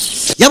w'amaanyi.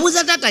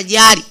 Yabuuza taata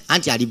gyali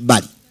anti ali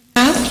bbali.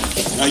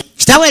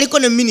 Kitawe yaliko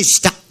ne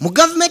minisita mu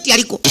gavumenti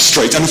yaliko.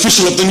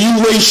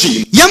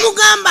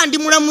 Yamugamba ndi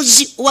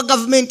mulamuzi wa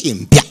gavumenti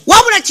empya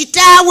wabula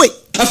kitaawe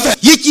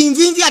ye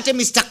kinvinvi ate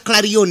Mr.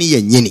 Clarion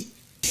yennyini.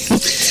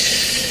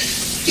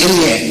 In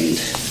the end,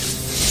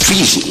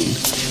 treason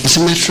is a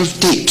matter of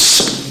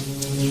dates.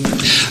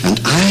 And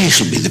I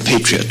shall be the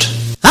patriot.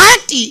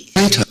 Anti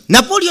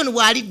Napoleon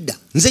bw'alidda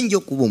nze nja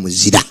okuba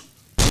omuzira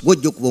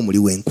gw'ojja okuba omuli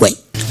w'enkwe.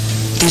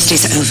 Those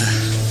days are over.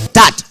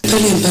 Taata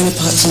Napoleon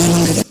Bonaparte's no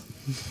longer there.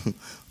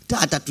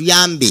 taata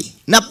tuyambe.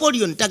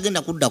 Napoleon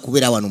tagenda kudda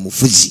kubeera wano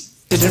mufuzi.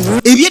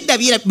 Ebyedda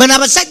byera bano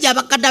abasajja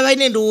abakadde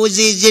abalina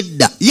endowooza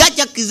ez'edda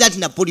yakyakkiza nti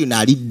Napoleon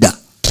alidda.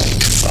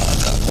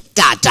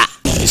 Taata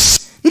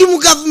ndi mu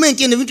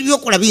gavumenti eno ebintu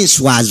by'okola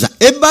binswaza.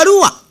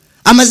 Ebbaluwa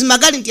amazima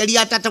gali nti yali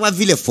yataata wa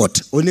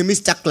Villefort one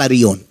Mr.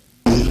 Clarion.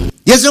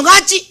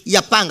 Yensonga ki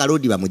yapanga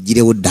loodi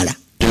bamugirewo ddala.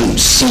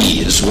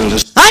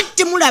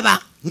 Anti mulaba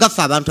nga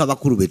ffe abantu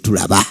abakulu be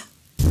tulaba.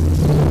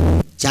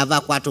 Kyava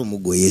akwata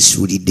omuggo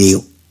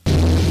yeesuuliddeyo.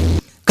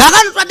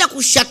 Kaakano twadda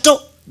ku Chateau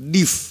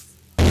d'If.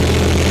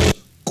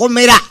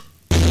 Komera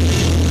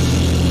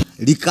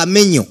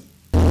likamenyo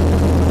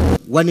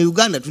wano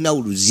Uganda tuna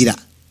uluzira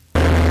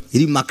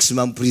eri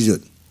maximum prison.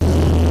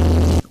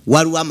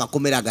 Waliwo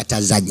amakomera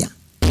agatazanya.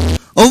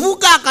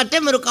 Ovuga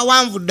akatemero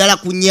kawanvu ddala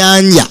ku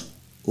nnyanja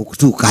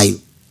okutuukayo.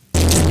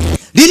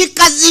 Liri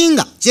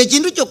kazinga kye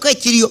kintu kyokka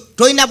ekiriyo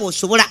tolina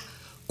bw'osobola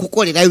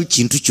kukolerayo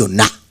kintu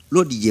kyonna.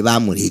 Lodi gye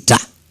baamuleeta.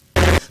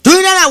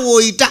 Tulina na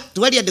wooyita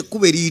tewali yadde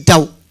ekkuba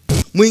eriyitawo.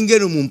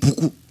 Mwingeno mu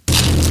mpuku.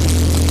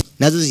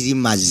 Nazo ziri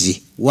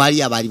mazzi.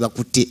 Wali abaali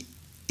bakutte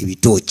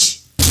ebitooki.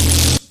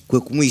 Kwe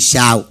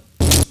kumuyisaawo.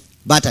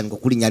 Batandika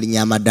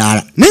okulinyalinya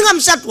amadaala. Naye nga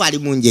musatu ali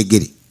mu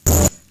njegere.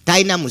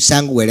 Talina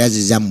musango wali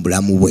aziza mu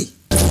bulamu bwe.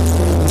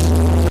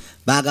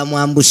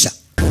 Baagamwambusa.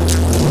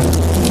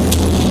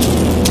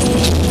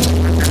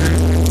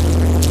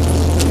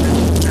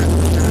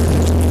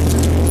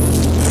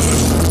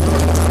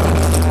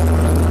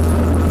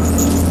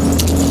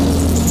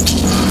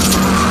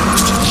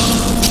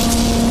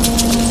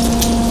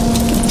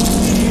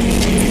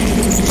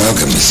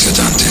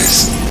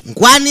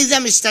 Nkwaniza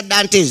Mr.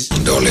 Dantes.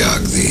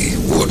 Doliak, the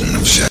warden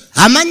of Chateau.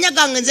 Amanya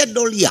gange nze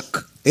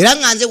Doliak. Era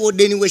nga nze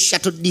wodeni we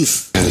Chateau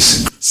d'If.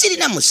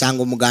 Sirina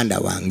musango muganda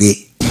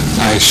wange.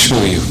 I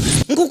assure you.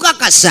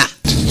 Nkukakasa.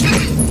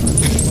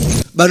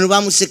 Bano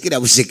bamusekera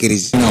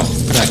busekerezi. No,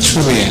 but I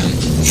truly am.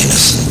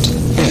 Innocent.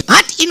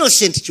 Ati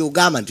innocent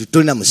kyogamba nti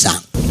tolina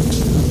musango.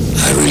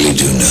 I really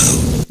do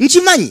know.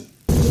 Nkimanyi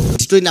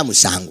nti tolina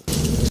musango.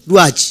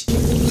 Lwaki?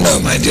 No,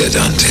 my dear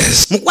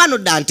Dantes. Mukwano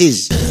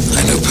Dantes.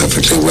 I know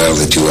perfectly well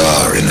that you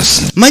are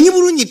innocent. Manyi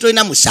bulungi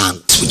tolina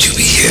musango. Would you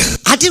be here?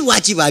 Ate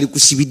lwaki baali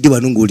kusibidde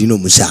wano ng'olina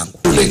omusango?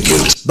 Truly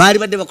guilty. Baali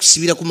badde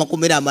bakusibira ku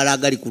makomera amala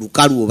agali ku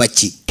lukalu oba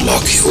ki?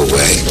 Lock you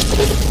away.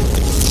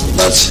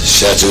 But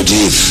Chateau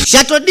d'If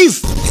Chateau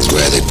d'If is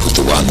where they put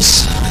the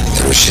ones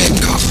they're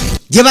ashamed of.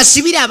 gye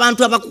basibira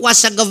abantu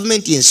abakuwasa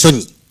gavumenti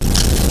ensonyi.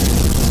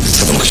 Let's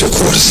have a look at your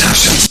quarters now,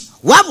 Chateau.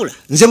 Wabula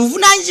nze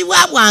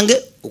buvunaanyizibwa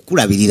bwange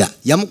okulabirira.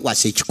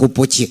 Yamukwasa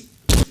ekikopo kye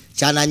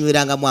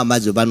kyananywerangamu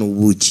amazzi oba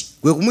n'obuugi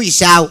gwe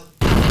kumuyisaawo.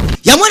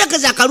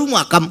 Yamwolekeza akalumu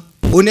akamu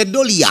one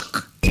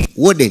Doliak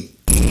warden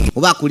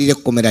oba akulira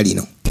ekkomera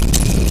lino.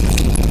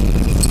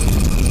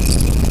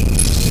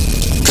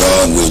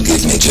 God will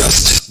give me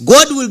justice.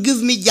 God will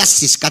give me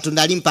justice.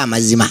 Katonda alimpa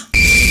amazima.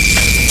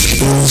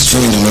 People's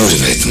trying to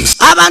motivate them.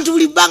 Abantu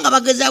buli bbanga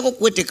bagezaako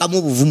okweteekamu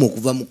obuvumu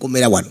okuva mu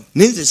kkomera wano.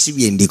 Nenze si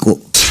bye ndiko.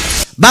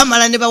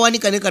 Bamala ne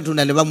bawanika ne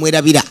Katonda ne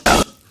bamwerabira.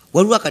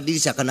 Waliwo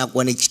akadirisa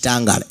akanakuwa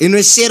n'ekitangaala. Eno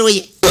essero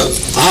ye.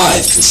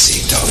 I've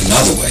conceived of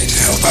another way to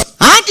help out.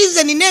 Anti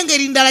nze nina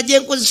engeri ndala gye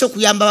nkozesa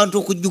okuyamba abantu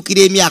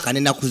okujjukira emyaka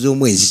n'ennaku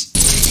z'omwezi.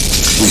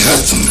 We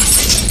hurt them.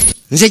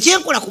 Nze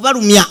kyenkola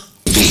kubalumya.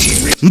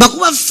 Beating.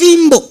 mbakuba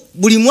fimbo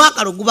buli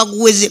mwaka loguba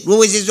guweze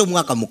lwowezeza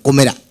omwaka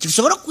mukomera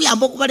kisobola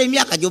okuyamba okubala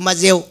emyaka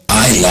gyomazeewo.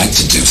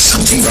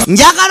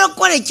 Njagala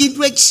okukola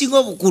ekintu ekisinga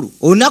obukulu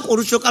olunaku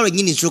olusooka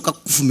lwennyini nsooka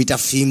kufumita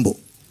fimbo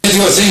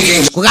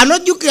kugana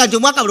ojjukira nti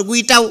omwaka buli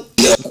guyitawo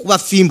okukuba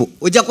fimbo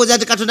ojja kukoza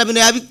nti Katonda bino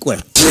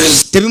yabikola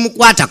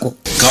tebimukwatako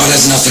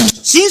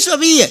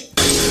sinsobiye.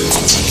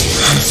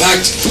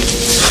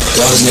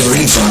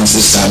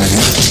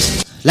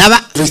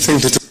 Laba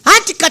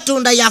anti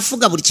Katonda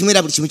yafuga buli kimu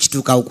era buli kimu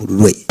kituukawo ku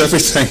lulwe.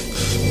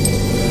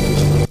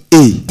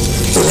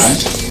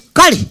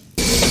 Kale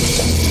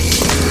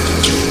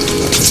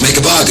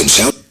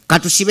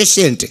katusibe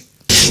sente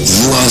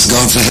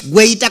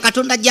gweyita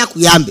Katonda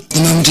gyakuyambe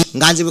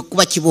nga nze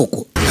bwekuba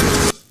kibooko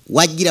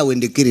wajjira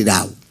wendekerera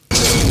awo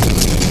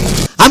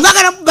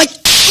amwagala muba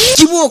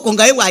kibooko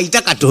nga ye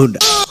bwayita Katonda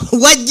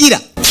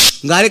wajjira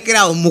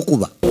ng'alekerawo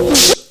mukuba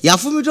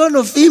yafumita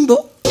ono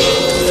fimbo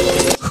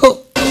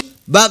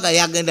baga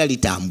yagenda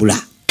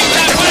litambula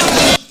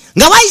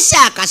nga wayise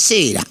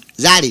akaseera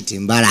zaleeta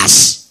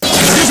embalaasi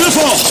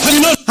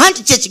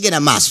anti kyekigenda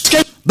maaso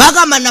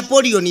bagamba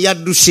Napoleon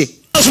yadduse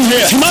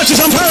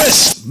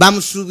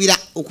bamusuubira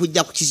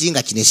okujja ku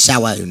kizinga kino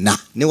essaawa yonna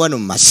ne wano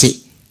mu mase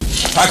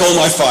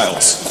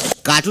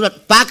katula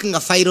paakinga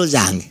fayiro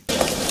zange.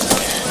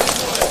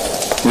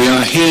 We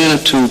are here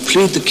to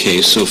plead the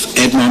case of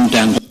Edmund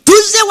Dantes.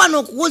 Tuzze wano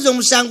okuwoza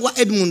omusango wa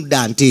Edmund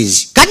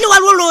Dantes. Kati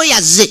waliwo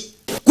looyaze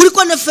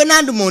kuliko ne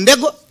Fernando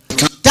Mondego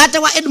taata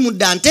wa Edmund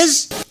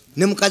Dantes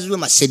ne mukazi we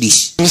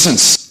Mercedes.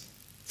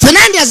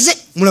 Fernando yazze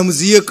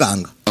mulamuzi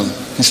yeekanga.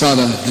 His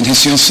father and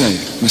his fiancée,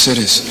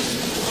 Mercedes.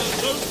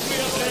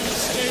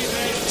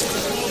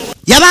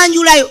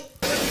 Yabanjulayo.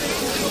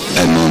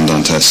 Edmund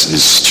Dantes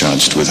is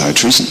charged with high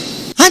treason.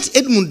 Anti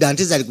Edmund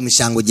Dantes ali ku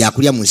misango gya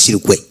kulya mu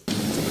nsirikwe.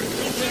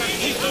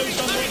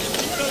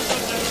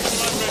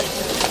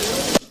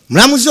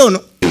 Mulamuzi ono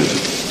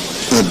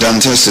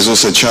Dantes is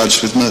also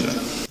charged with murder.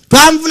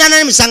 Twamuvunana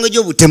n'emisango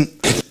gy'obutemu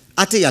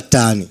ate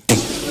yattaani.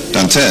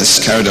 Dantes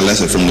carried a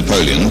letter from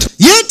Napoleon.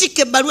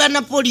 Yeetikka ebbaluwa ya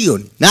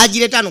Napoleon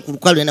n'agireeta ano ku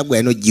lukalu ena gwe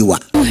yalina oggiwa.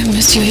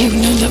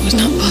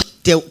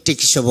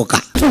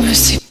 Tekisoboka.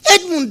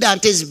 Edmund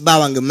Dantes bba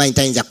wange mmanyi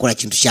tayinza kukola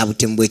kintu kya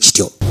butemu bwe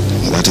kityo.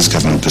 That is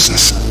government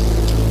business.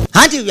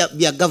 Anti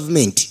bya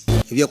gavumenti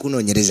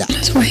ebyokunoonyereza.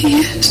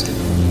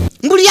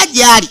 Mbuli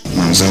yajjali.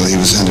 Mademoiselle, he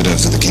was handed over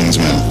to the king's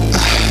men.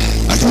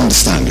 I can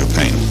understand your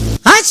pain.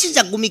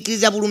 Ansinza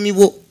kugumikiriza bulumi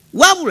bwo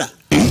wabula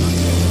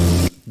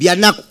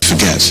byanaku.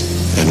 Forget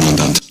Edmund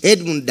Dantes.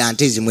 Edmund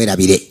Dantes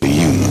mwerabire.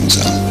 You,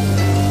 mademoiselle.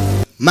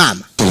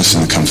 Mama. Solace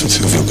in the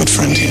comfort of your good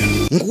friend here.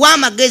 Nkuwa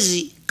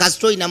amagezi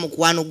kasita olina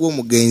mukwano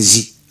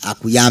gw'omugenzi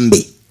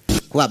akuyambe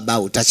kuba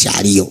bbaawo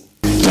takyaliyo.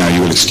 Now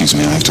you will excuse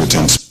me, I have to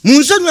attend.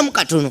 Munsonyiwemu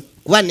katono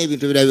kuba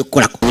n'ebintu ebirala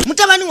byokukolako.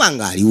 Mutabani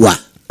wange aliwa.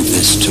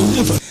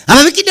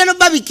 Ababikidde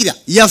n'obabikira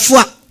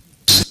yafa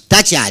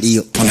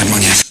takyaliyo.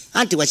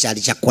 Anti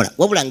wakyali kyakukola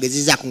wabula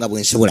ngezizaako nga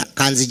bwensobola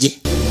kanzije.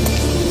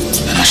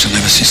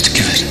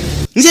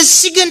 Nze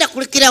sigenda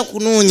kulekerawo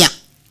kunoonya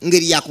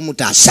ngeri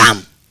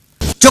yakumutaasaamu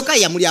kyokka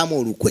yamulyamu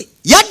olukwe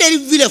yadde eri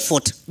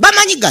Villefort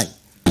bamanyi gani.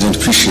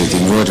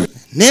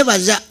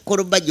 Neebaza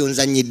koloba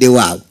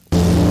gyonzanyiddewo awo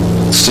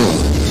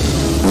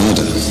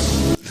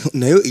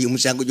naye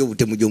omusango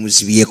gy'obutemu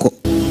gy'omusibyeko.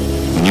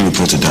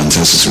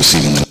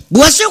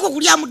 Bwe wasooka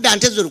okulyamu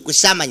Dantes olukwe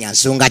saamanya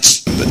nsonga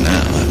ki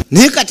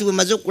naye kati bwe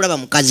maze okulaba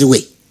mukazi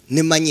we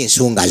ne manya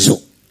ensonga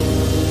zo.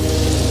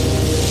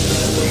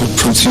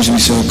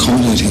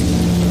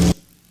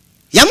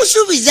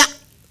 Yamusuubiza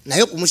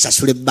naye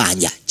okumusasula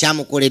ebbanja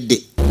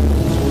kyamukoledde.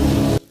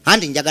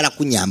 Anti njagala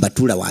kunyamba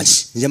tuula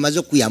wansi nze maze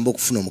okuyamba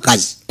okufuna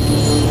omukazi.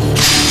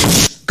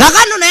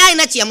 Kakano naye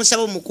alina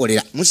kyeyamusaba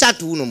omukolera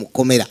musaatu uno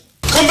mukomera.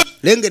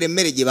 Lengera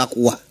emmere gye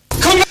bakuwa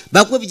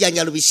bakuwa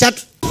ebijanjalo 3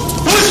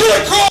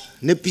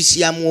 ne pisi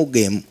ya muwogo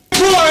emu.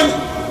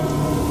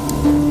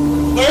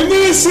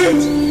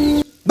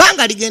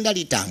 Banga ligenda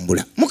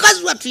litambula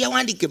mukazi wattu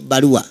yawandiika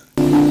ebbaluwa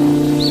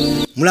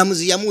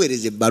mulamuzi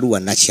yamuweereza ebbaluwa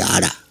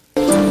nakyala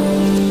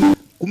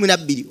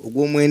 12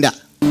 ogw'omwenda.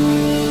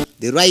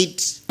 The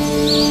right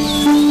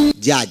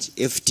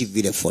judge FT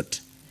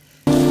Villefort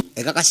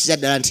ekakasiza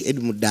ddala nti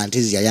Edmund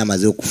Dantes yali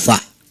amaze okufa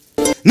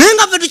naye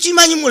nga ffe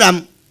tukimanyi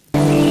mulamu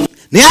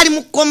naye ali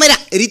mu kkomera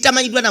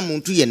eritamanyiddwa na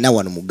muntu yenna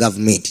wano mu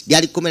gavumenti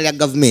lyali kkomera lya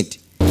gavumenti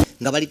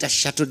nga balita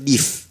shuttle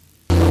diff.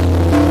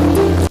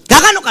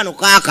 Kakano kano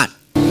kaakano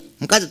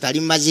mukazi tali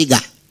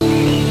mumaziga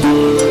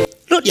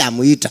lodi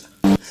amuyita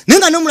naye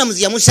nga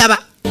n'omulamuzi yamusaba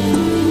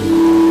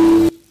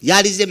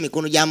yalize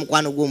emikono gya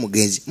mukwano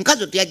gw'omugenzi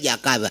mukazi otu yajja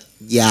akaaba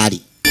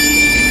gyali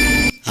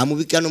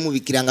amubikira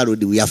n'omubikira nga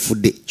lodi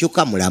bweyafudde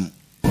kyokka mulamu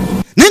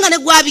naye nga ne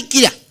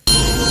gwabikira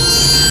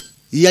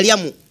yali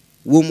amu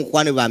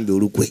w'omukwano bambi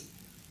olukwe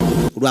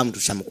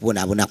olwamutuusa mu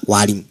kubonaabona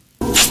kwalimu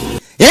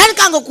era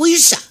nikanga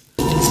okuyisa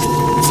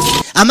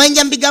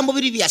amanja mu bigambo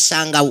biri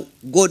byasangawo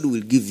God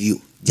will give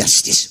you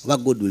justice oba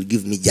God will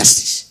give me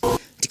justice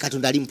nti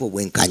Katonda alimpa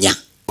obwenkanya.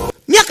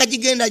 Myaka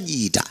gigenda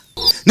giyita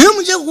naye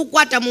omuzee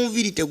kukukwata mu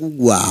nviiri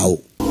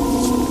tegugwawo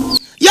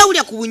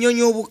yawulya ku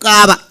bunyonyi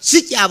obukaaba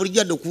si kya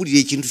bulijjo adde okuwulira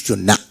ekintu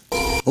kyonna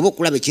oba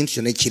okulaba ekintu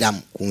kyonna ekiramu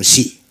ku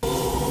nsi.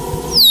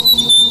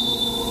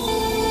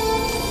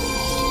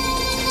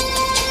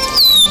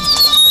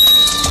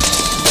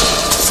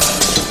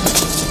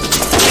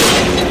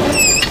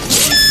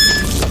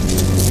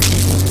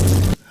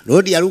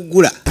 Lodi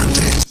yalugula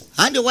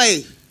andi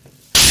wae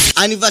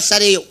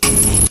anniversary yo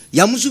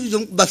yamusubiza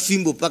omukuba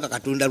fimbo paka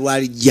Katonda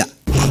lwalijja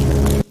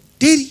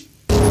teri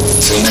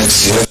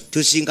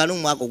tusinkana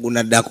omwaka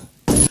ogunaddako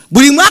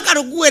buli mwaka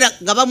luguwera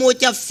nga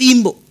bamwokya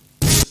fimbo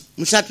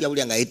musatu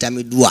yawulya nga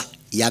yeetamiddwa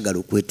yagala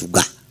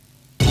okwetuga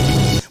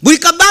buli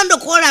kabando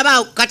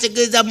koolaba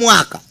kategeeza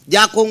mwaka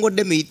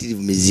gyakongodde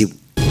miyitirivu mizibu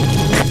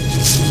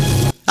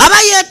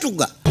aba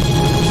yeetuga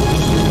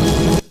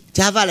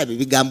kyava alaba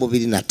ebigambo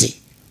biri nate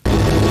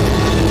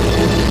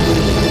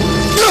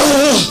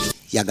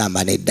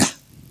yagamba nedda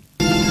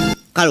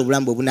kale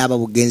obulambu obunaaba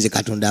bugenze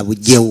Katonda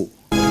abugyewo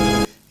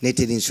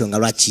neteri nsonga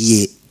lwaki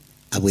ye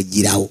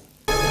abwegirawo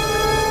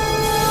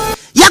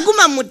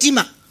yaguma mu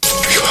mutima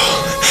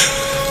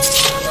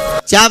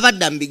kyava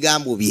dda mu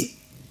bigambo bye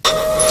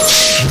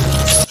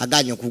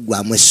aganya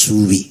okugwamu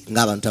essuubi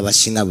ng'abantu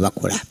abasinga bwe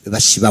bakola be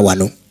basiba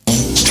wano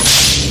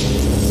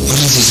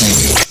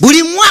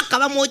buli mwaka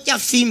bamwokya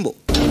fimbo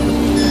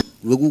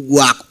lwe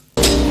gugwako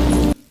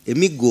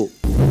emiggo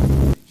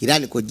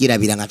irani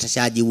kogirabira nga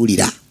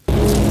tasyagiwulira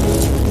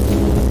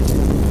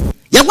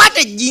yakwata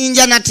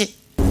ejjinja nate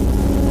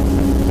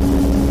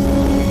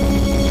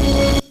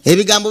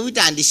ebigambo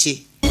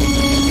bitandise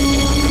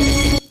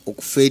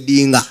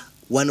okufeedinga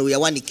wano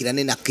yawanikira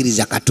ne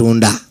nakkiriza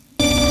Katonda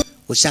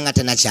osanga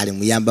tanakyali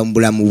muyamba mu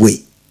bulamu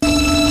bwe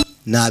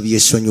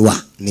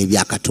n'abyesonyiwa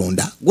n'ebya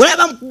Katonda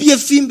golaba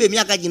byefimba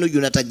emyaka gino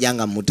gyonna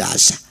tajjanga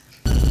mutaasa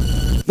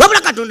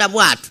wabula Katonda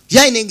bwatu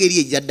yalina engeri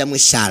ejjaddamu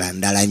essaala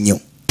ndala nnyo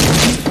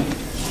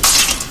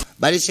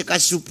balese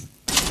kasupu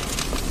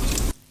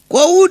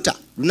kowuuta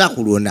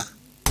lunaku lwonna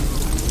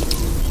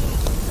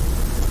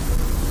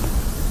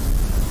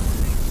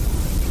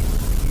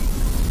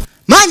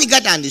maanyi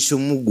gatandise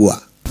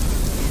omugwa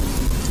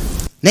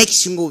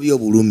n'ekisinga obubi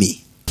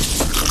obulumi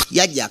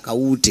yajja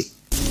akawuute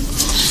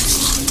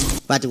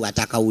pati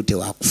wate akawuute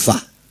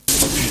wakufa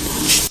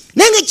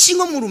naye nga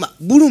ekisinga omuluma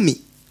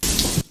bulumi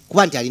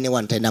kuba nti alina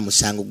wano talina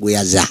musango gwe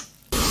yaza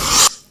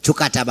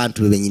kyokka ate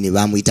abantu be benyini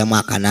bamuyitamu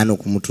akanaana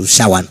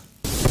okumutuusa wano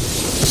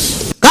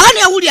kakani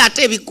yawulya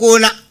ate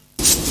ebikoona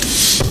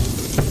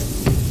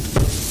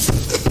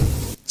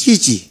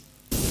kiki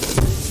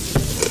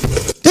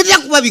tetya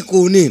kuba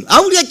bikoona eno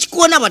awulya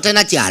kikoona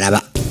batalina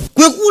kyalaba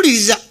kwe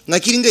kuwuliriza nga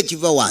kiringa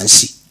ekiva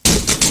wansi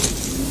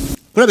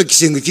kulaba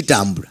ekisenge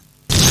kitambula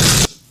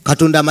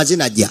Katonda amaze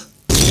najja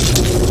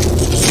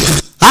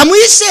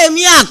amuyise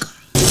emyaka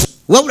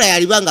wabula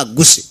yalibanga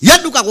guse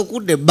yadduka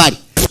kukudde ebbali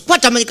kuba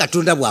tamanyi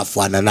Katonda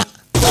bwafaanana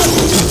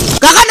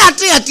kakana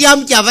ate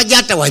yatyamu kyava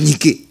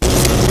gyatawanyike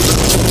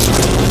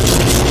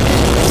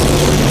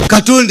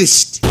Katonda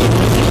siti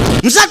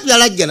musatu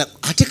yalajjana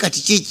ate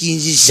kati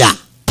kyekinzisa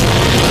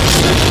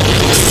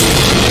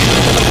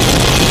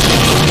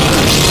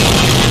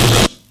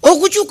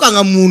okukyuka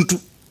nga muntu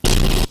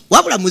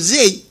wabula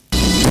muzeeyi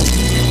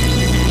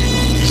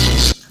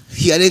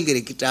yalengera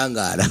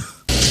ekitangaala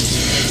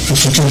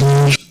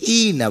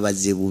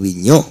nabaze bubi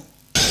nnyo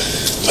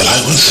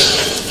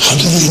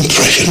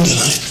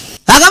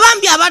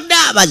agabambi abadde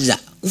abaza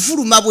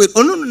kufuluma bwe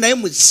onono naye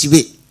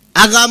musibe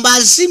agamba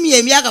asimye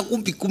emyaka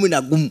kumpi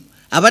 11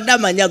 abadde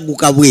amanya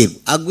agguka bweru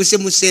agguse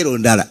mu seero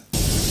ndala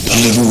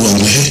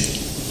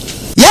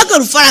yaga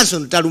lufalansi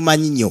ono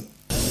talumanyi nnyo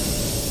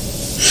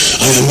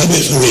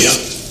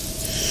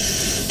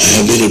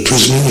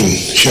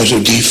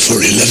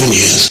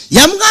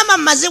yamugamba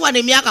mmaze wano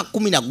emyaka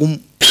 11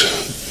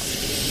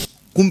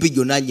 kumpi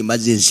gyonna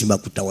ngimaze ensima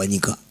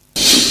kutawanyika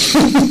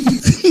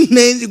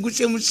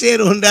nenziguse mu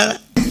seero ndala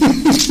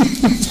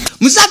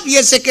musatu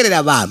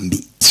yesekerera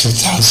bambi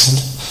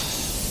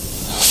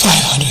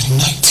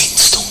 3,519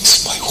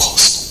 stones by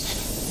horse.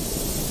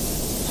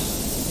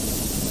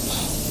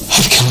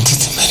 I've counted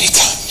them many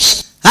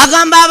times.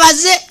 agamba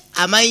abaze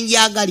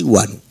amayinja agali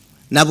wano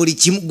na buli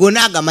kimu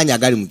gonna agamanya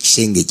agali mu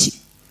kisenge ki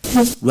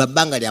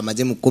lwabbanga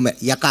lyamaze mu kkoma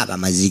yakaaba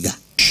maziga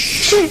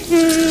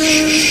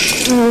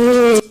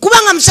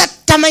kubanga musatu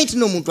tamanyi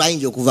tino omuntu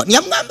ayinza okuva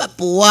yamugamba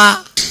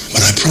powa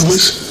But I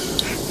promise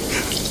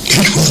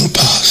it will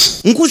pass.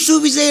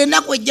 nkusuubiza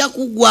ennaku ejja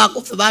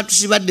kuggwako ffe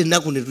baatusibadde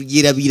ennaku ne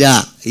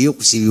tugirabira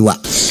ey'okusibibwa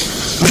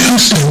May I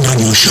stand on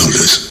your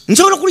shoulders?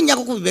 nsobola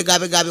okulinnyako ku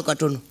bibegabegabyo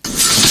katono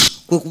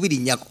kwe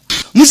kubirinnyako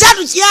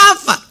musatu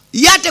kyafa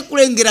ye ate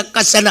kulengera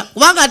kasana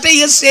kubanga ate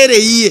ye seera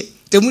eyiye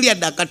temuli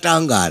adde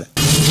akatangaala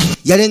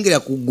yalengera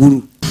ku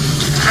ggulu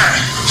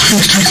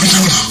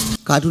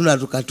katonda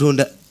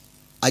Katonda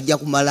ajja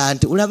kumala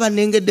nti olaba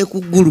nengedde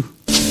ku ggulu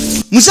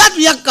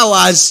musatu yakka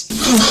wansi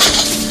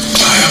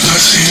I have not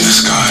seen the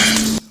sky.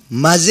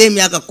 maze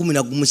emyaka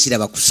 11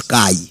 siraba ku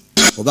sikayi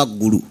oba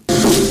ggulu.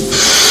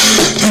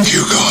 Thank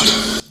you, God.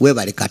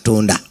 Webale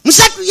Katonda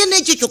musatu ye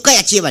n'ekyo kyokka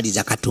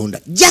yakyebaliza Katonda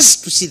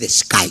just to see the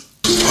sky.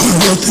 What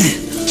about the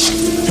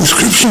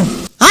inscription?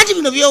 Anti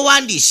bino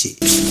byowandiise.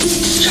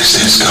 Just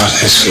as God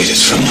has freed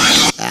us from my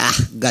Lord.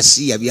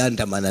 Gasiya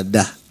byantamana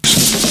dda.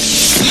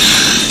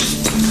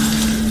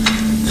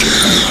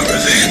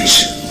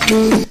 Revenge.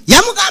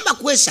 Yamugamba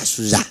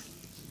kwesasuza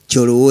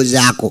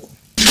kyolowoozaako.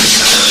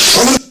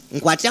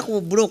 Nkwatira ku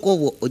bubulooko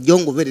obwo ojja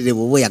ongoberere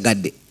bw'oba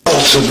oyagadde.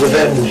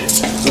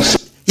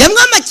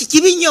 Yamugamba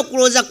kibi nnyo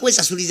okulowooza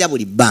kwesasuliza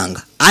buli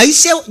bbanga.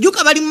 Ayiseewo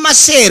juka bali mu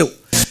maseero.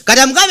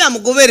 Kati amugambe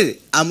amugoberere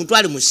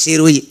amutwale mu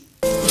sseero ye.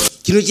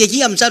 Kino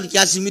kyekiya musatu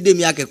kyasimidde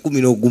emyaka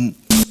 11.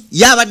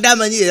 Yabadde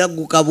amanyire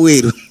yagguka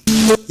bweru.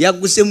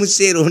 Yagguse mu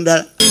sseero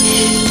ndala.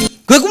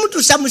 Kwe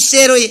kumutuusa mu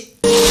sseero ye.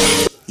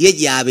 Ye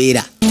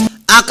gy'abeera.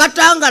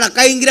 Akatangala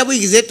kayingira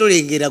buyigize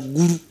tolengera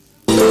ggulu.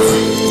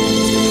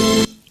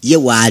 Ye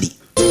waali.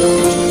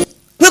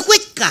 Kwe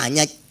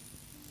kwekkaanya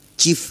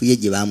chifu ye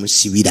gye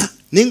baamusibira.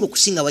 Naye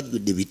ng'okusinga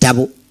wajjudde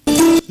bitabo.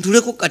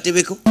 Ntuleko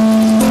katebeko.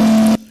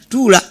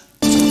 Tuula.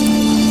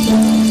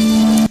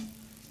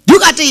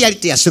 Duka ate yali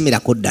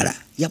teyasomerako ddala.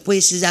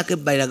 Yapoyesizaako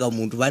ebbaliraga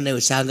omuntu bannaye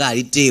osanga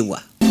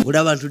aliteebwa.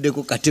 Olaba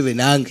ntuddeko katebe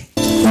nange.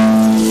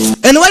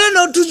 Eno waliwo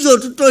n'otuzza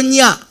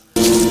otutonya.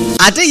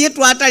 Ate ye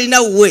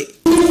twatalina wuwe.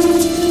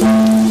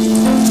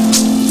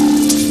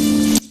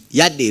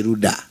 Yadde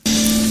eruda.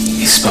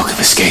 He spoke of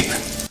escape.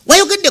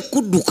 Wayogedde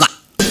kudduka.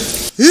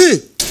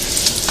 There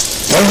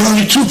are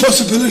only two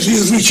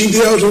possibilities of reaching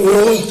the outer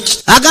wall.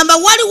 Agamba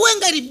waliwo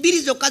engeri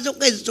bbiri zokka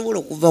zokka ezisobola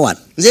okuva wano.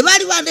 Nze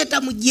baali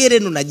bandeeta mu jjeero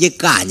eno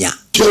nagyekkaanya.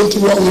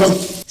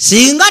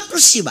 Singa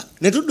tusiba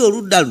ne tudda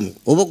oludda luno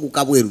oba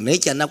okuka bweru naye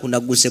kyannaku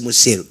nagguse mu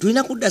sseero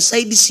tulina kudda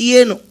sayidisi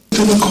y'eno.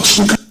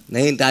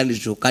 Naye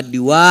ntandise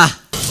okaddiwa.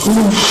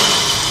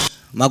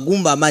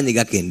 Magumba amaanyi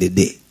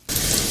gakendedde.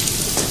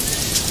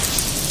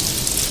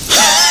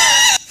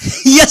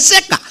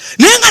 Yaseka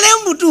naye nga naye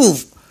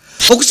mubutuufu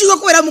okusinga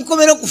okubeera mu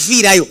kkomera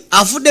okufiirayo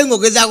afudde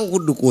ng'ogezaako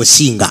kudduka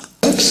osinga.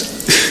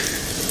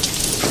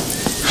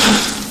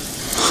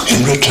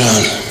 In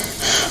return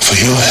for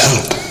your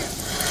help,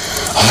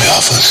 I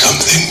offer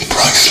something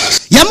priceless.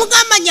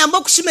 Yamugamba nyamba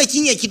okusima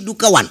ekinnya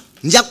ekidduka wano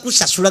nja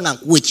kukusasula nga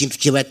nkuwa ekintu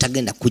kye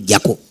batagenda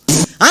kujjako.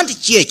 Anti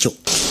ki ekyo?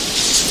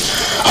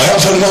 I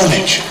offer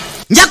knowledge.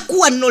 Nja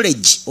kukuwa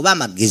knowledge oba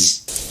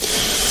amagezi.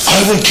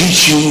 I will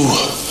teach you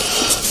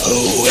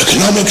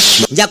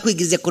economics. Nja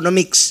kuyigiza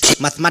economics,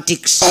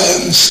 mathematics,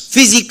 Science.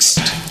 physics,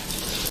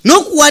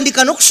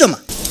 n'okuwandiika n'okusoma.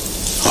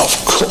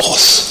 Of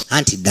course.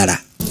 Anti ddala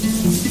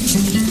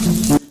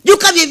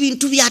juka bye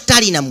bintu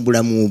byatalina mu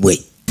bulamu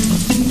bwe.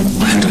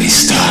 When do we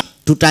start?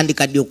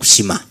 Tutandika ddi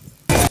okusima.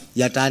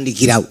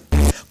 Yatandikirawo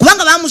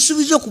kubanga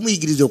bamusuubiza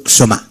okumuyigiriza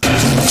okusoma.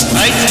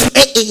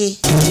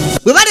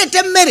 Bwe baleeta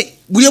emmere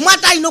buli omu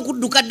ate alina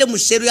okuddukadde mu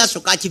sseero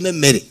yasooka akima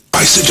emmere.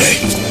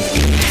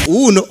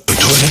 Uno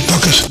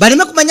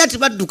baleme kumanya nti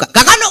badduka.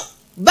 Kakano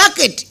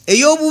bucket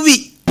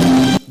ey'obubi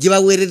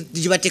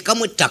gye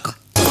bateekamu ettaka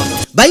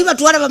bali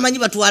batwala bamanyi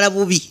batwala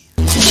bubi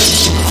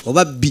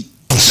oba bbi.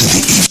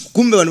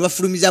 Kumbe bano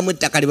bafulumizaamu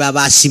ettaka lye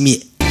baba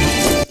asimye.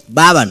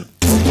 Baabano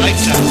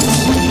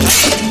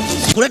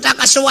kuleta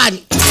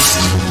akasowaani.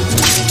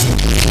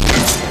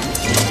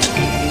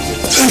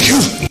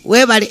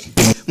 Weebale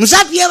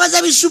musatu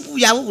yeebaza bisupu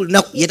byabwe buli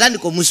lunaku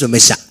yatandika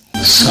omusomesa.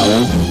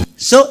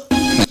 So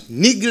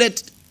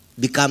neglect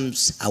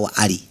becomes our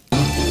ally.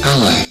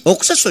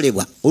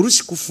 Okusosolebwa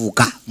olusi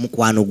kufuuka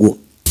mukwano gwo.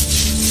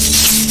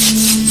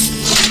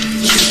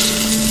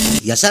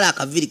 Yasala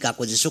akaviri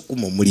kakozesa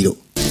okukuma omuliro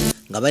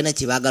nga balina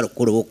kye baagala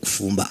okukola oba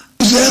okufumba.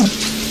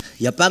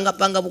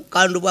 Yapangapanga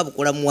bukando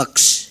bwabukola mu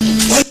wax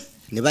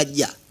ne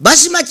bajja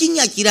basima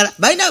kinnya kirala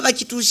balina bwe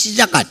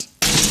bakituusiza kati.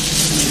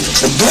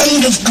 A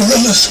band of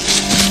guerrillas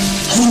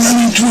who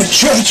ran into a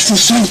church for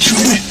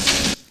sanctuary.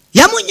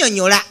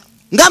 Yamunyonyola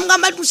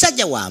ng'amugamba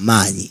tusajja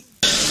w'amaanyi.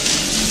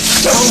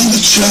 Down the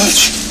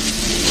church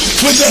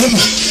with them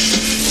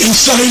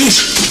inside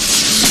it.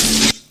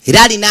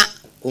 Era alina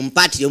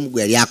omupaatiri omu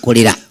gwe yali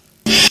akolera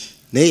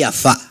naye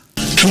yafa.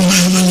 To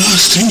my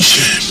everlasting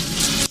shame.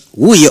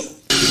 Wuuyo.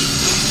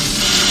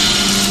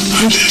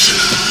 I did.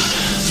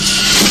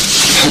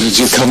 How did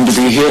you come to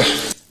be here?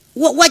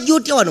 Wajja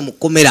otya wano mu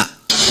kkomera?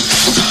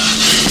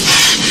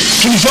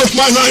 To devote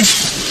my life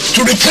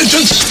to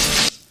repentance.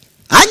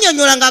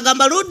 Anyonyola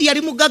ng'agamba Lodi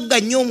yali mugagga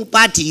nnyo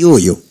omupaatiri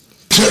oyo.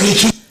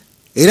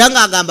 Era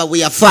ng'agamba bwe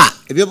yafa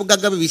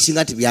ebyobugagga bwe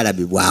bisinga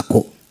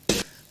tebyalabibwako.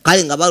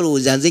 Kale nga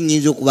balowooza nze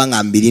nnyinza okuba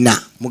nga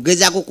mbirina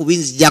mugezaako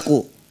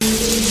kubinzijjako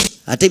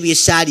ate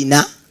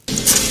byesaalina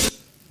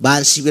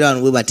bansibira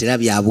wano bwe batera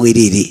bya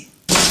bwereere.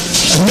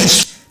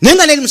 Naye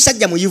nga neri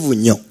musajja muyivu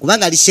nnyo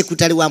kubanga ali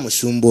sekutale wa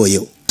musumba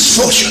oyo.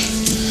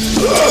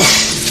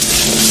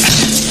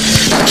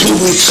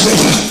 2 weeks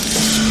later,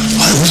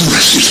 I was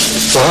arrested.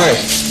 Why?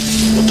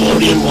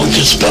 Napoleon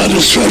wanted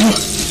Sparta's treasure.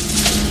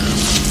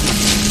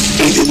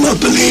 He did not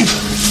believe,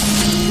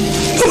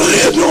 but I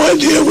had no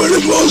idea where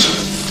it was.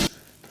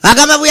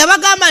 Agamba bwe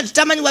yabagamba nti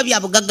tamanyiwa bya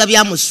bugagga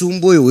bya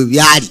musumba oyo we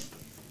byali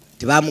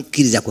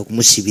tebamukkiriza kwe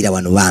kumusibira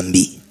wano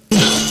bambi.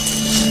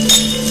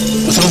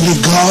 With only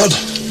God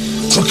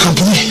for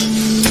company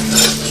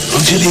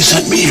until he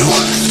sent me you.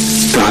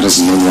 God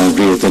is no more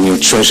real than your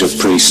treasure,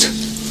 priest.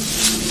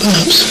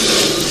 Perhaps.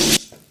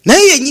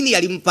 Naye yennyini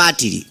yali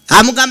mupaatiri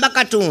amugamba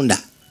Katonda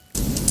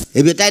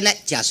ebyo talina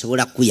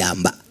kyasobola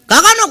kuyamba.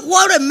 Kakano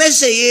kuwolwa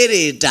emmese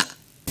yeereeta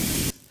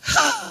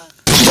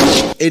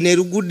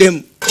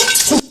eneruguddemu.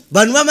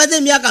 Bano bamaze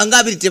emyaka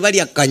nga 2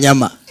 tebalya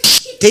kanyama,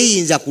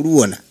 teyinza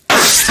kuluwona.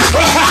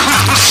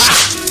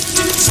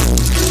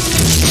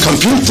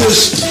 Compute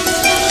this.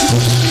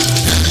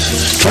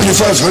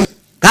 2,500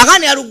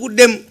 Kakano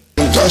yaluguddemu.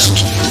 dust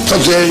for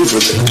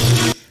everything.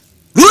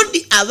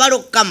 Ludi abalo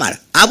kamala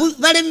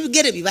abale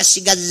bigere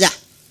bibasigaza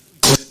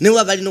ne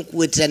wabalina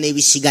okuwetera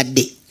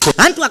n'ebisigadde.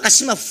 Antu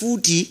akasima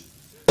fuuti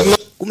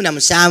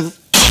 17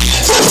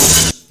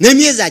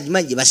 n'emyezi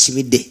agimanyi gye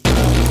basimidde.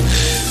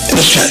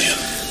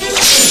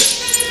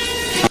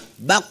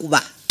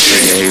 Bakuba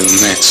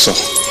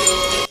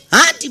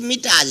anti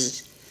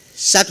meters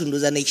 3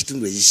 ndoza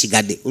n'ekitundu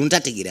ezisigadde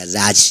oluntategeera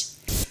zaaki.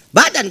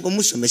 Baatandika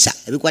omusomesa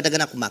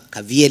ebikwatagana ku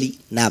Makavyeri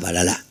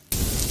n'abalala.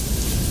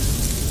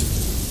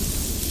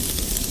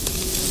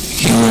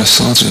 You were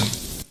assaulted.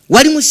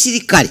 Wali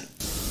musirikale.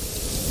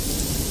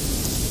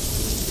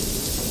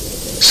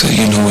 So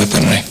you know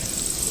weaponry.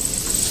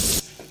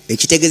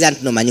 Ekitegeeza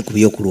nti nomanyi ku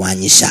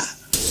byokulwanyisa.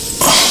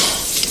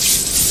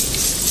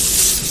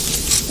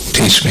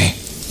 Teach me.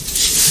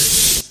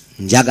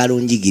 Njagala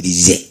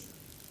onjigirize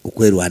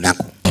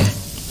okwerwanako.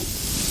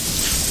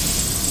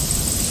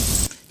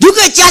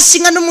 Juka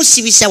ekyasinga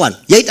n'omusibisa wano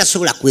yali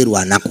tasobola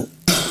kwerwanako.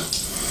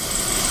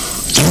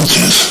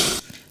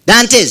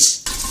 Dantes.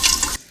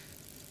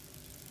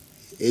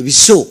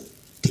 Ebiso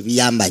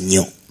tebiyamba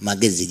nnyo,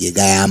 magezi ge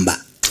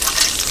gayamba.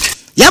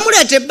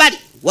 Yamuleeta ebbali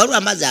waliwo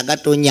amazzi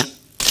agatonya.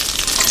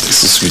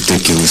 This is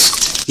ridiculous.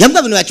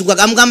 Yamuga bino yakigwa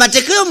amugamba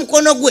tekeyo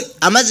omukono gwe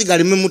amazzi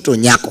galeme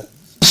mutonyako.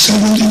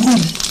 71.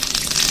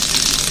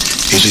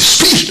 It is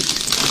speed.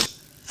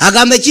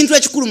 Agamba ekintu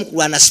ekikulu mu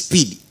kulwana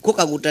speed ko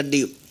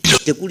kagutaddeyo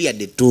tekuli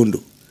yadde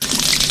ettondo.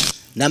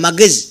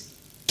 N'amagezi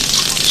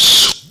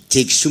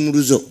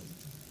kyekisumuluzo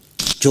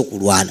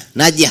ky'okulwana.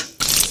 Najja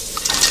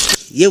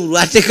ye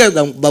bulwateekayo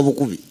gamukuba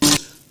bukubi.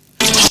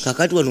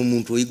 Kakati wano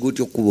omuntu oyiga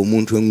otya okuba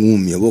omuntu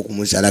eŋŋuumi oba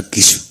okumusala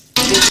kisu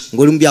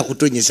ng'oli mu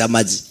byakutonyesa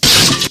mazzi.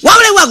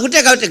 Wabule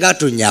wakuteekayo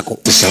tegatonyako.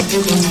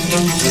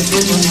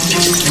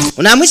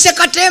 Onaamwise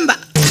Katemba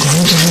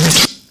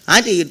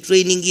anti ye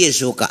training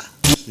yesooka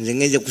nze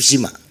ngenze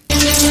kusima.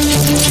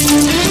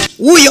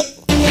 Wuyo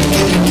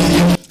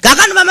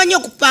kakano bamanyi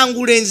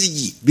okupangula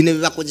enzigi bino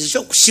byebakozesa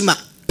okusima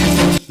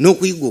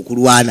n'okuyiga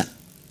okulwana.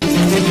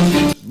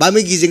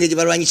 Bamigize nge gye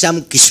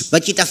balwanyisaamu kisu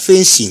bakiyita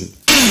fencing.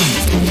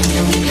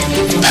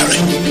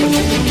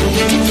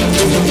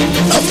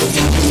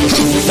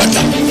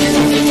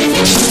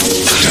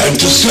 Time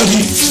to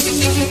study.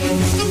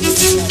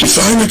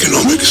 Define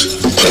economics.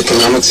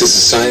 Economics is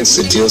a science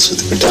that deals with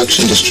the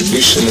production,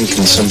 distribution, and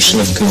consumption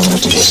of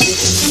commodities.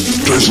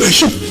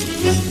 Translation.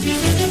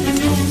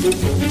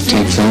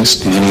 Take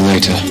first, money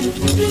later.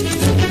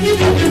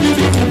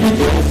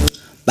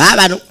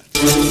 Babano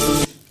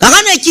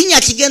kakano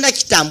ekinnya kigenda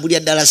kitambulya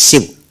ddala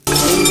ssebo.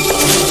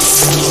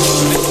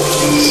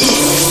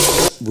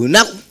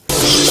 Bunaku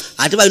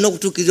ate balina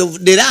okutuukiriza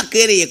obuddera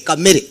akeereye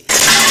kamere.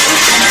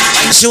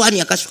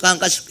 Siwani akasuka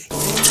nkasuke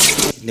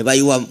ne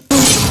bayiwamu.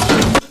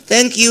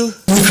 Thank you.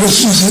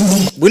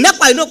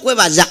 Bunaku alina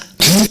okwebaza.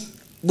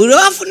 Buli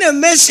bafuna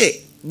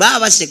emmese baba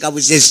baseka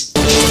busesi.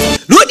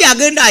 Ludi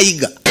agenda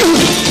ayiga.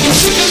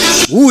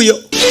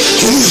 Wuuyo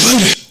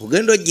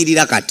ogenda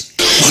ogirira kati.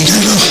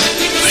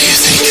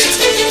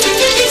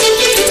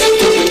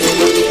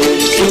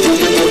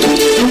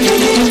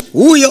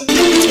 Wuuyo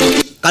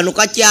kano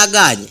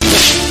kakyaganye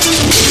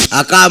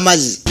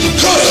ak'amazzi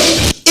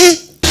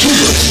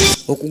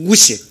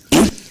okuguse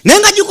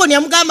nenga jukoni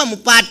yamugamba mu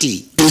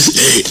paati.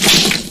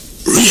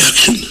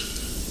 Reaction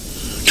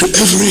to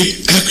every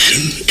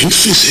action in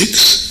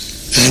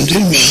physics and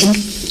in man.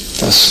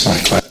 That's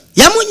right.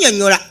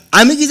 Yamunnyonnyola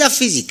amigiza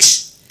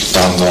physics.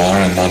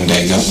 Danglar and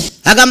Mondego.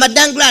 Agamba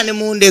Danglar ne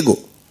Mondego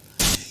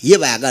ye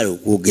bayagala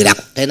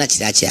okwogerako talina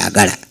kira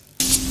kyayagala.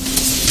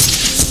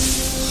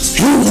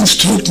 You once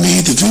told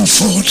me that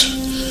Villefort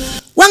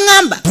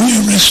Wangamba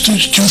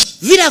rearrested just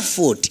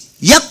Villefort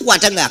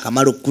yakwata nga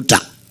akamala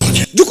okkuta.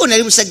 Juko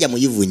nali musajja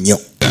muyivu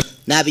nnyo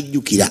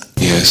n'abijjukira.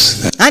 Yes.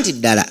 Anti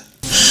ddala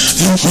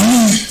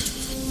why?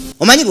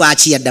 omanyi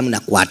lwaki yaddamu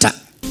nakwata?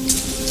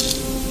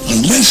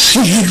 Unless he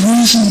had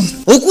reason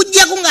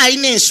Okujjako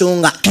ng'alina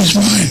ensonga his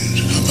mind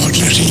about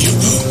letting you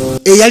go.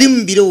 eyali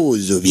mu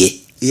birowoozo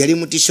bye eyali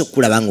mutisa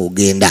okulaba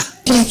ng'ogenda.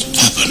 What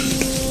happened?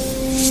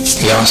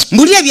 He asked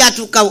Mbuli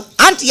ebyatuukawo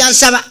anti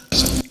yansaba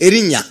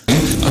erinnya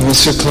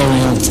Monsieur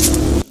Clorion.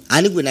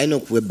 ani gwe nalina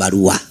okuwa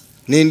ebbaluwa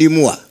ne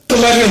ndimuwa. The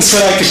letterman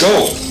said I could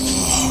go.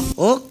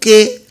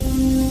 Okay.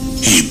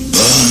 He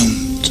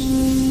burned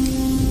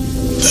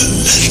the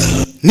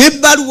letter.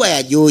 N'ebbaluwa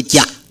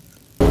yagyokya.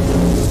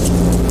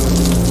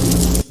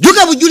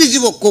 Juga bujulizi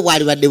bwokka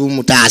obwali badde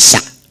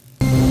bumutaasa.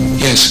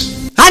 Yes.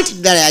 Anti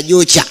ddala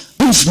yagyokya.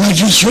 This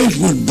magistrate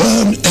would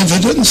burn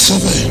evidence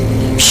of it.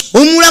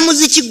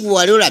 Omulamuzi ki gwe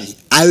wali olabye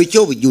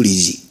ayokya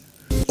obujulizi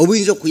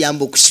obuyinza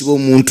okuyamba okusiba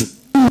omuntu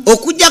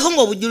okujjako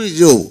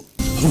ng'obujulizi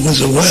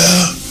obwo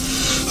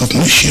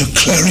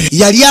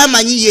yali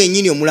amanyi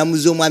yennyini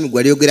omulamuzi omwami gwe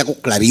aliyogerako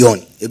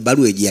Clarion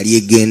ebbaluwa egyo yali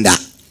egenda.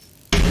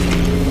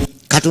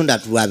 Katonda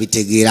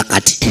tulwabitegeera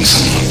kati.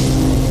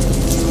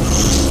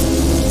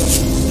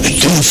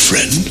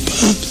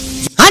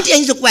 Anti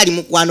ayinza okuba ali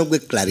mukwano gwe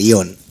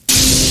Clarion.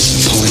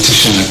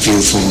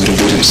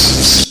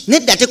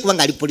 Nedda ate kuba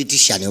nga ali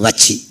politician oba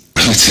ki?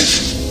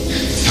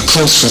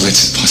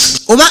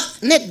 Oba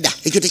nedda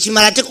ekyo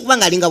tekimala ate kuba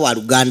nga alinga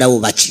waluganda wo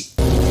oba ki?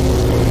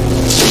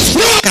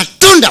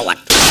 Katonda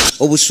wattu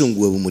obusungu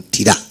bwe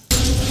bumuttira.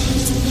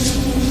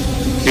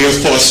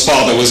 Villefort's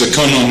father was a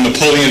colonel in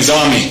Napoleon's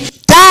army.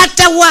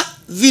 Taata wa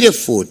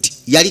Villefort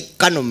yali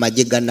kano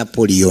majje ga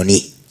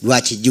Napoleon.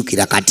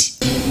 Lwakijjukira kati.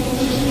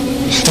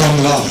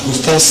 Danglars, who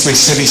falsely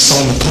said he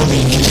saw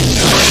Napoleon giving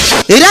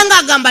down. Era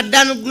ng'agamba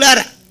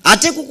Danglars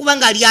ate kukuba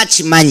nga ali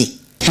akimanyi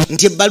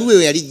nti ebbaluwa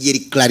eyo yali jeri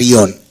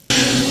Clarion.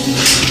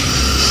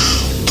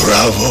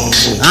 Bravo.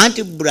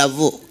 Anti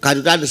bravo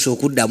katutandise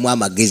okuddamu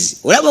amagezi.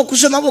 Olaba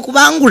okusoma bwe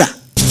kubangula.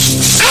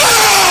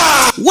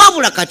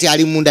 Wabula kati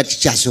ali munda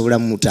tikyasobola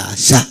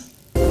mutaasa.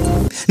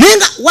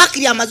 Nenga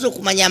wakiri amaze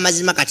okumanya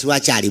amazima kati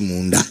lwaki ali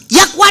munda.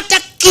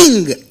 Yakwata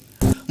King.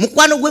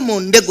 Mukwano gwe mu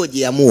ndego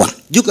gye yamuwa.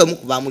 Juke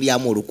mukuba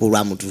mulyamu olukulu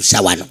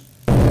lwamutuusa wano.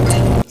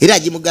 Era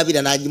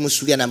agimugabira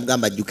n'agimusulya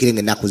n'amugamba ajjukire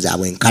ng'ennaku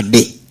zaabwe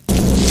enkadde.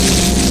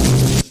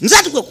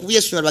 Nzati kwe ku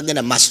Yesu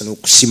n'abagenda maaso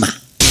n'okusima.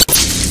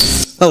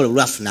 Wabula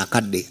lwafuna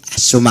akadde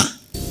asoma.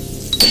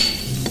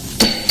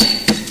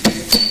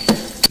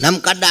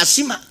 Namukadde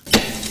asima.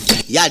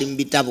 Yali mu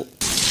bitabo.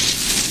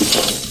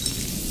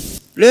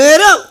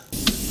 Leero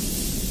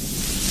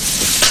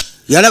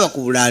yalaba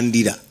ku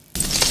bulandira.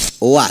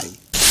 Owaayi.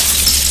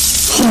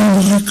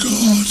 Oh my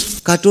God.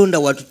 Katonda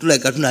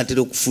watutulabika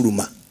tunatera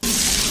okufuluma.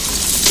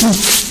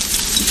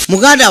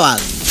 Muganda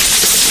wange.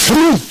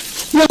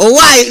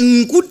 Owaayi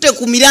nkutte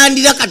ku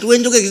mirandira kati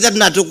wenjogekeza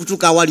tunatera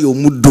okutuuka awali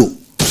omuddo.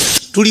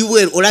 Tuli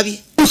bweru olabye?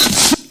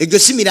 Egyo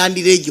si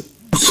mirandira egyo.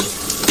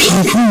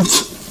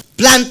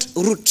 Plant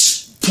roots.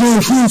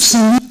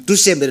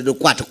 Tusemberedde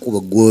okukwata kuba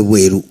gwe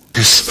bweru.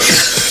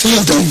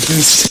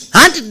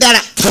 Anti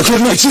ddala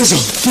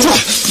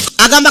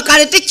agamba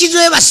kalete kizo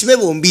basibe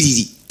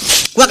bombiriri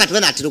kuba kati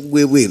banaatera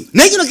okugwe bweru.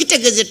 Naye kino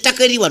kitegeeza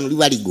ettaka eri wano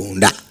liba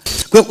ligonda.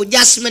 Kwe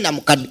kujja asime na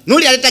mukadde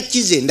n'oli aleta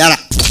kizo endala.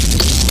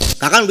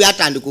 Kakano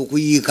lyatandika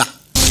okuyiika.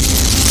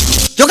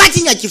 Kyokka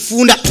kinya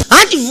kifunda.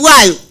 Anti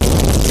vaayo.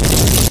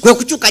 Kwe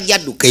kukyuka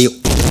jaddukeyo.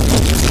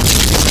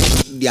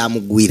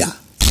 Byamugwira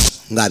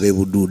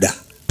ng'abeebuduuda.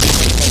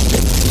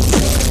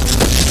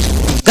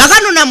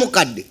 Kakano na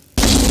mukadde.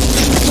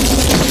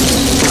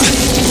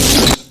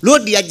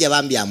 Lodi yajja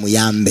bambi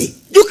amuyambe.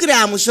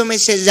 Jukira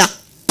amusomeseza.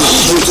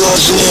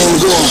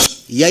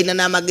 Yalina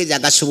n'amagezi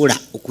agasobola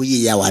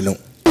okuyiiya wano.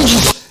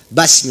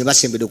 Basi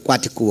basembedde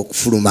okukwata ekkubo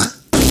okufuluma.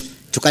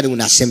 Kyokka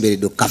ne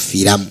asemberedde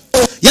okukafiiramu.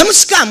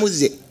 Yamusika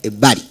amuzze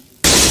ebbali.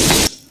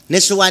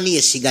 Nesowaani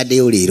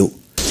yesigaddeyo leero.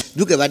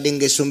 Juke badde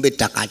ng'esomba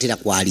ettaka atera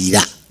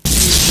kwaliira.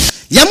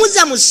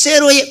 Yamuzza mu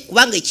sseero ye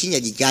kubanga ekinnya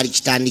gye kyali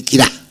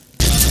kitandikira.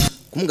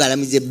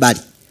 Kumugalamiza ebbali.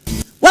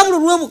 Wabula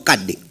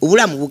olw'obukadde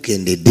obulamu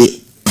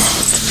bukendedde.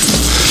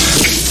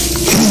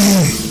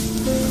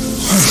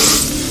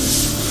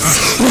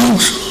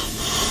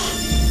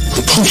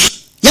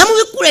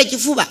 Yamubikula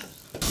ekifuba.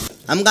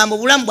 Amugamba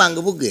obulamu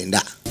bwange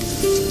bugenda.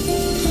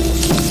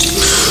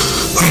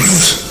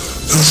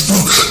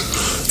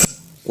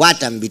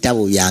 Kwata mu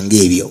bitabo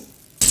byange ebyo.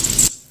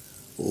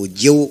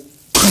 Ojjewo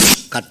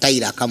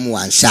katayiro akamu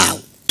wansi awo.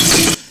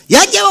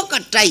 Yajjawo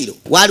katayiro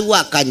waliwo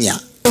akanya.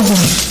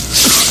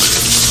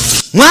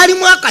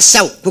 Mwalimu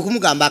akasawo kwe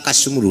kumugamba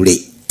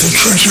akasumulule.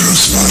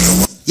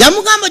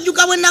 Yamugamba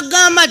jjuka bwe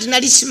nagamba nti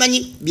nali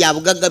simanyi bya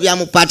bugagga bya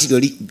mu paatiro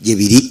gye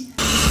biri.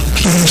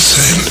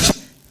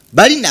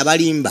 Bali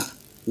nabalimba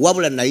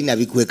wabula nali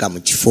nabikweka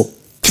mu kifo.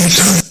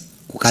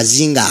 Ku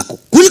kazinga ako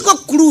kuliko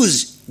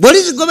cruise.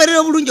 Bw'olizigoberera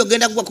obulungi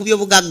ogenda kugwa ku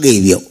by'obugagga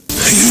ebyo.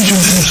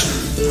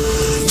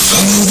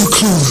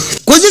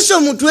 Kozesa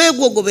omutwe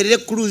gwo ogoberere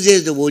cruise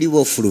ezo bw'oliba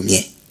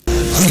ofulumye.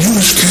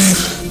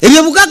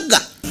 Ebyo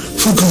bugagga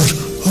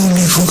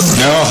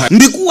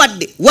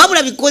mbikuwadde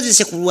wabula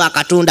bikozese ku lwa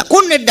Katonda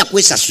ko nedda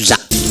kwesasuza.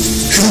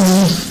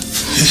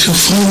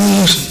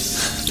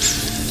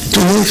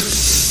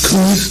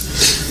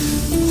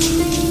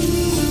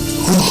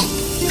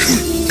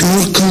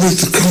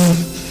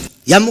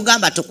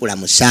 Yamugamba tokola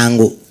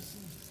musango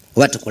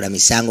oba tokola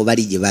misango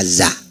bali gye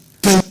bazza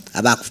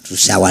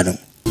abakutuusa wano.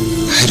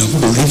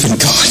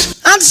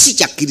 Anti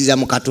sikyakkiriza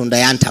mu Katonda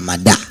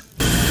yantamada.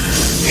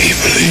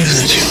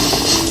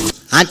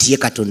 Anti ye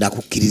Katonda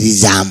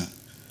akukkiririzaamu.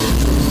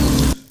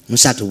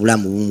 Musatu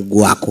bulamu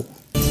bumugwako.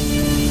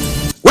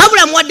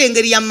 Wabula muwadde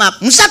engeri ya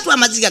map. Musatu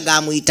amaziga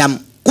gamuyitamu.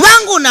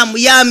 Kubanga ono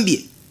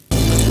amuyambye.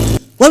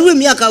 Waliwo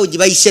emyaka awo gye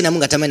bayise namu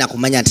nga tamanyi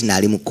kumanya nti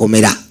naali mu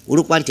kkomera.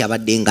 Olwokuba nti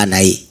abadde nga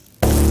naye.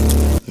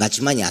 Nga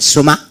kimanyi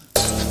asoma.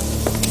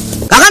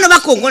 Kakano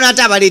bakongona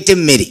ate abaleeta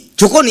emmere.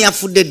 Kyokka ono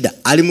yafudde dda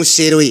ali mu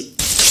sseero ye.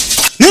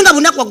 Nenga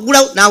bunaku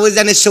agulawo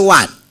naweza ne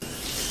sowaani.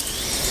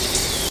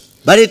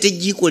 Balete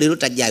ejjiiko leero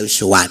tajjayo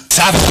sowaani.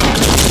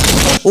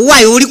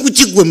 Owaayo oli ku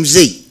kigwe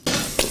muzeyi.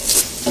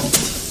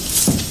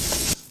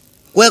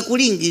 Kwe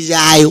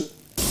kulingizaayo.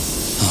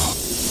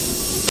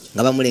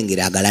 Nga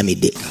bamulengera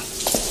agalamidde.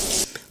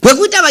 Kwe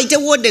kuyita bayite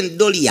Warden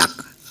Doliak.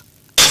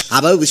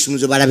 Abayo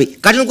bisumuzo balabe.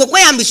 Kati nkwe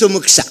kweyambisa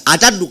omukisa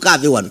atadduka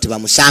ave wano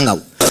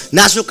tebamusangawo.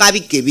 N'asooka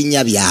abikka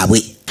ebinnya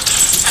byabwe.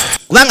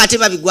 Kubanga ate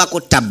babigwako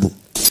tabbu.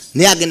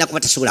 Naye agenda kuba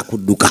tasobola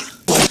kudduka.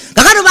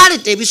 Kakano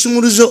baleeta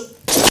ebisumuluzo.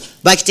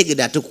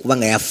 Bakitegedde ate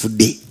kubanga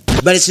yafudde.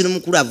 Balese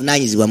n'omukulu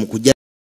avunaanyizibwa mu kujja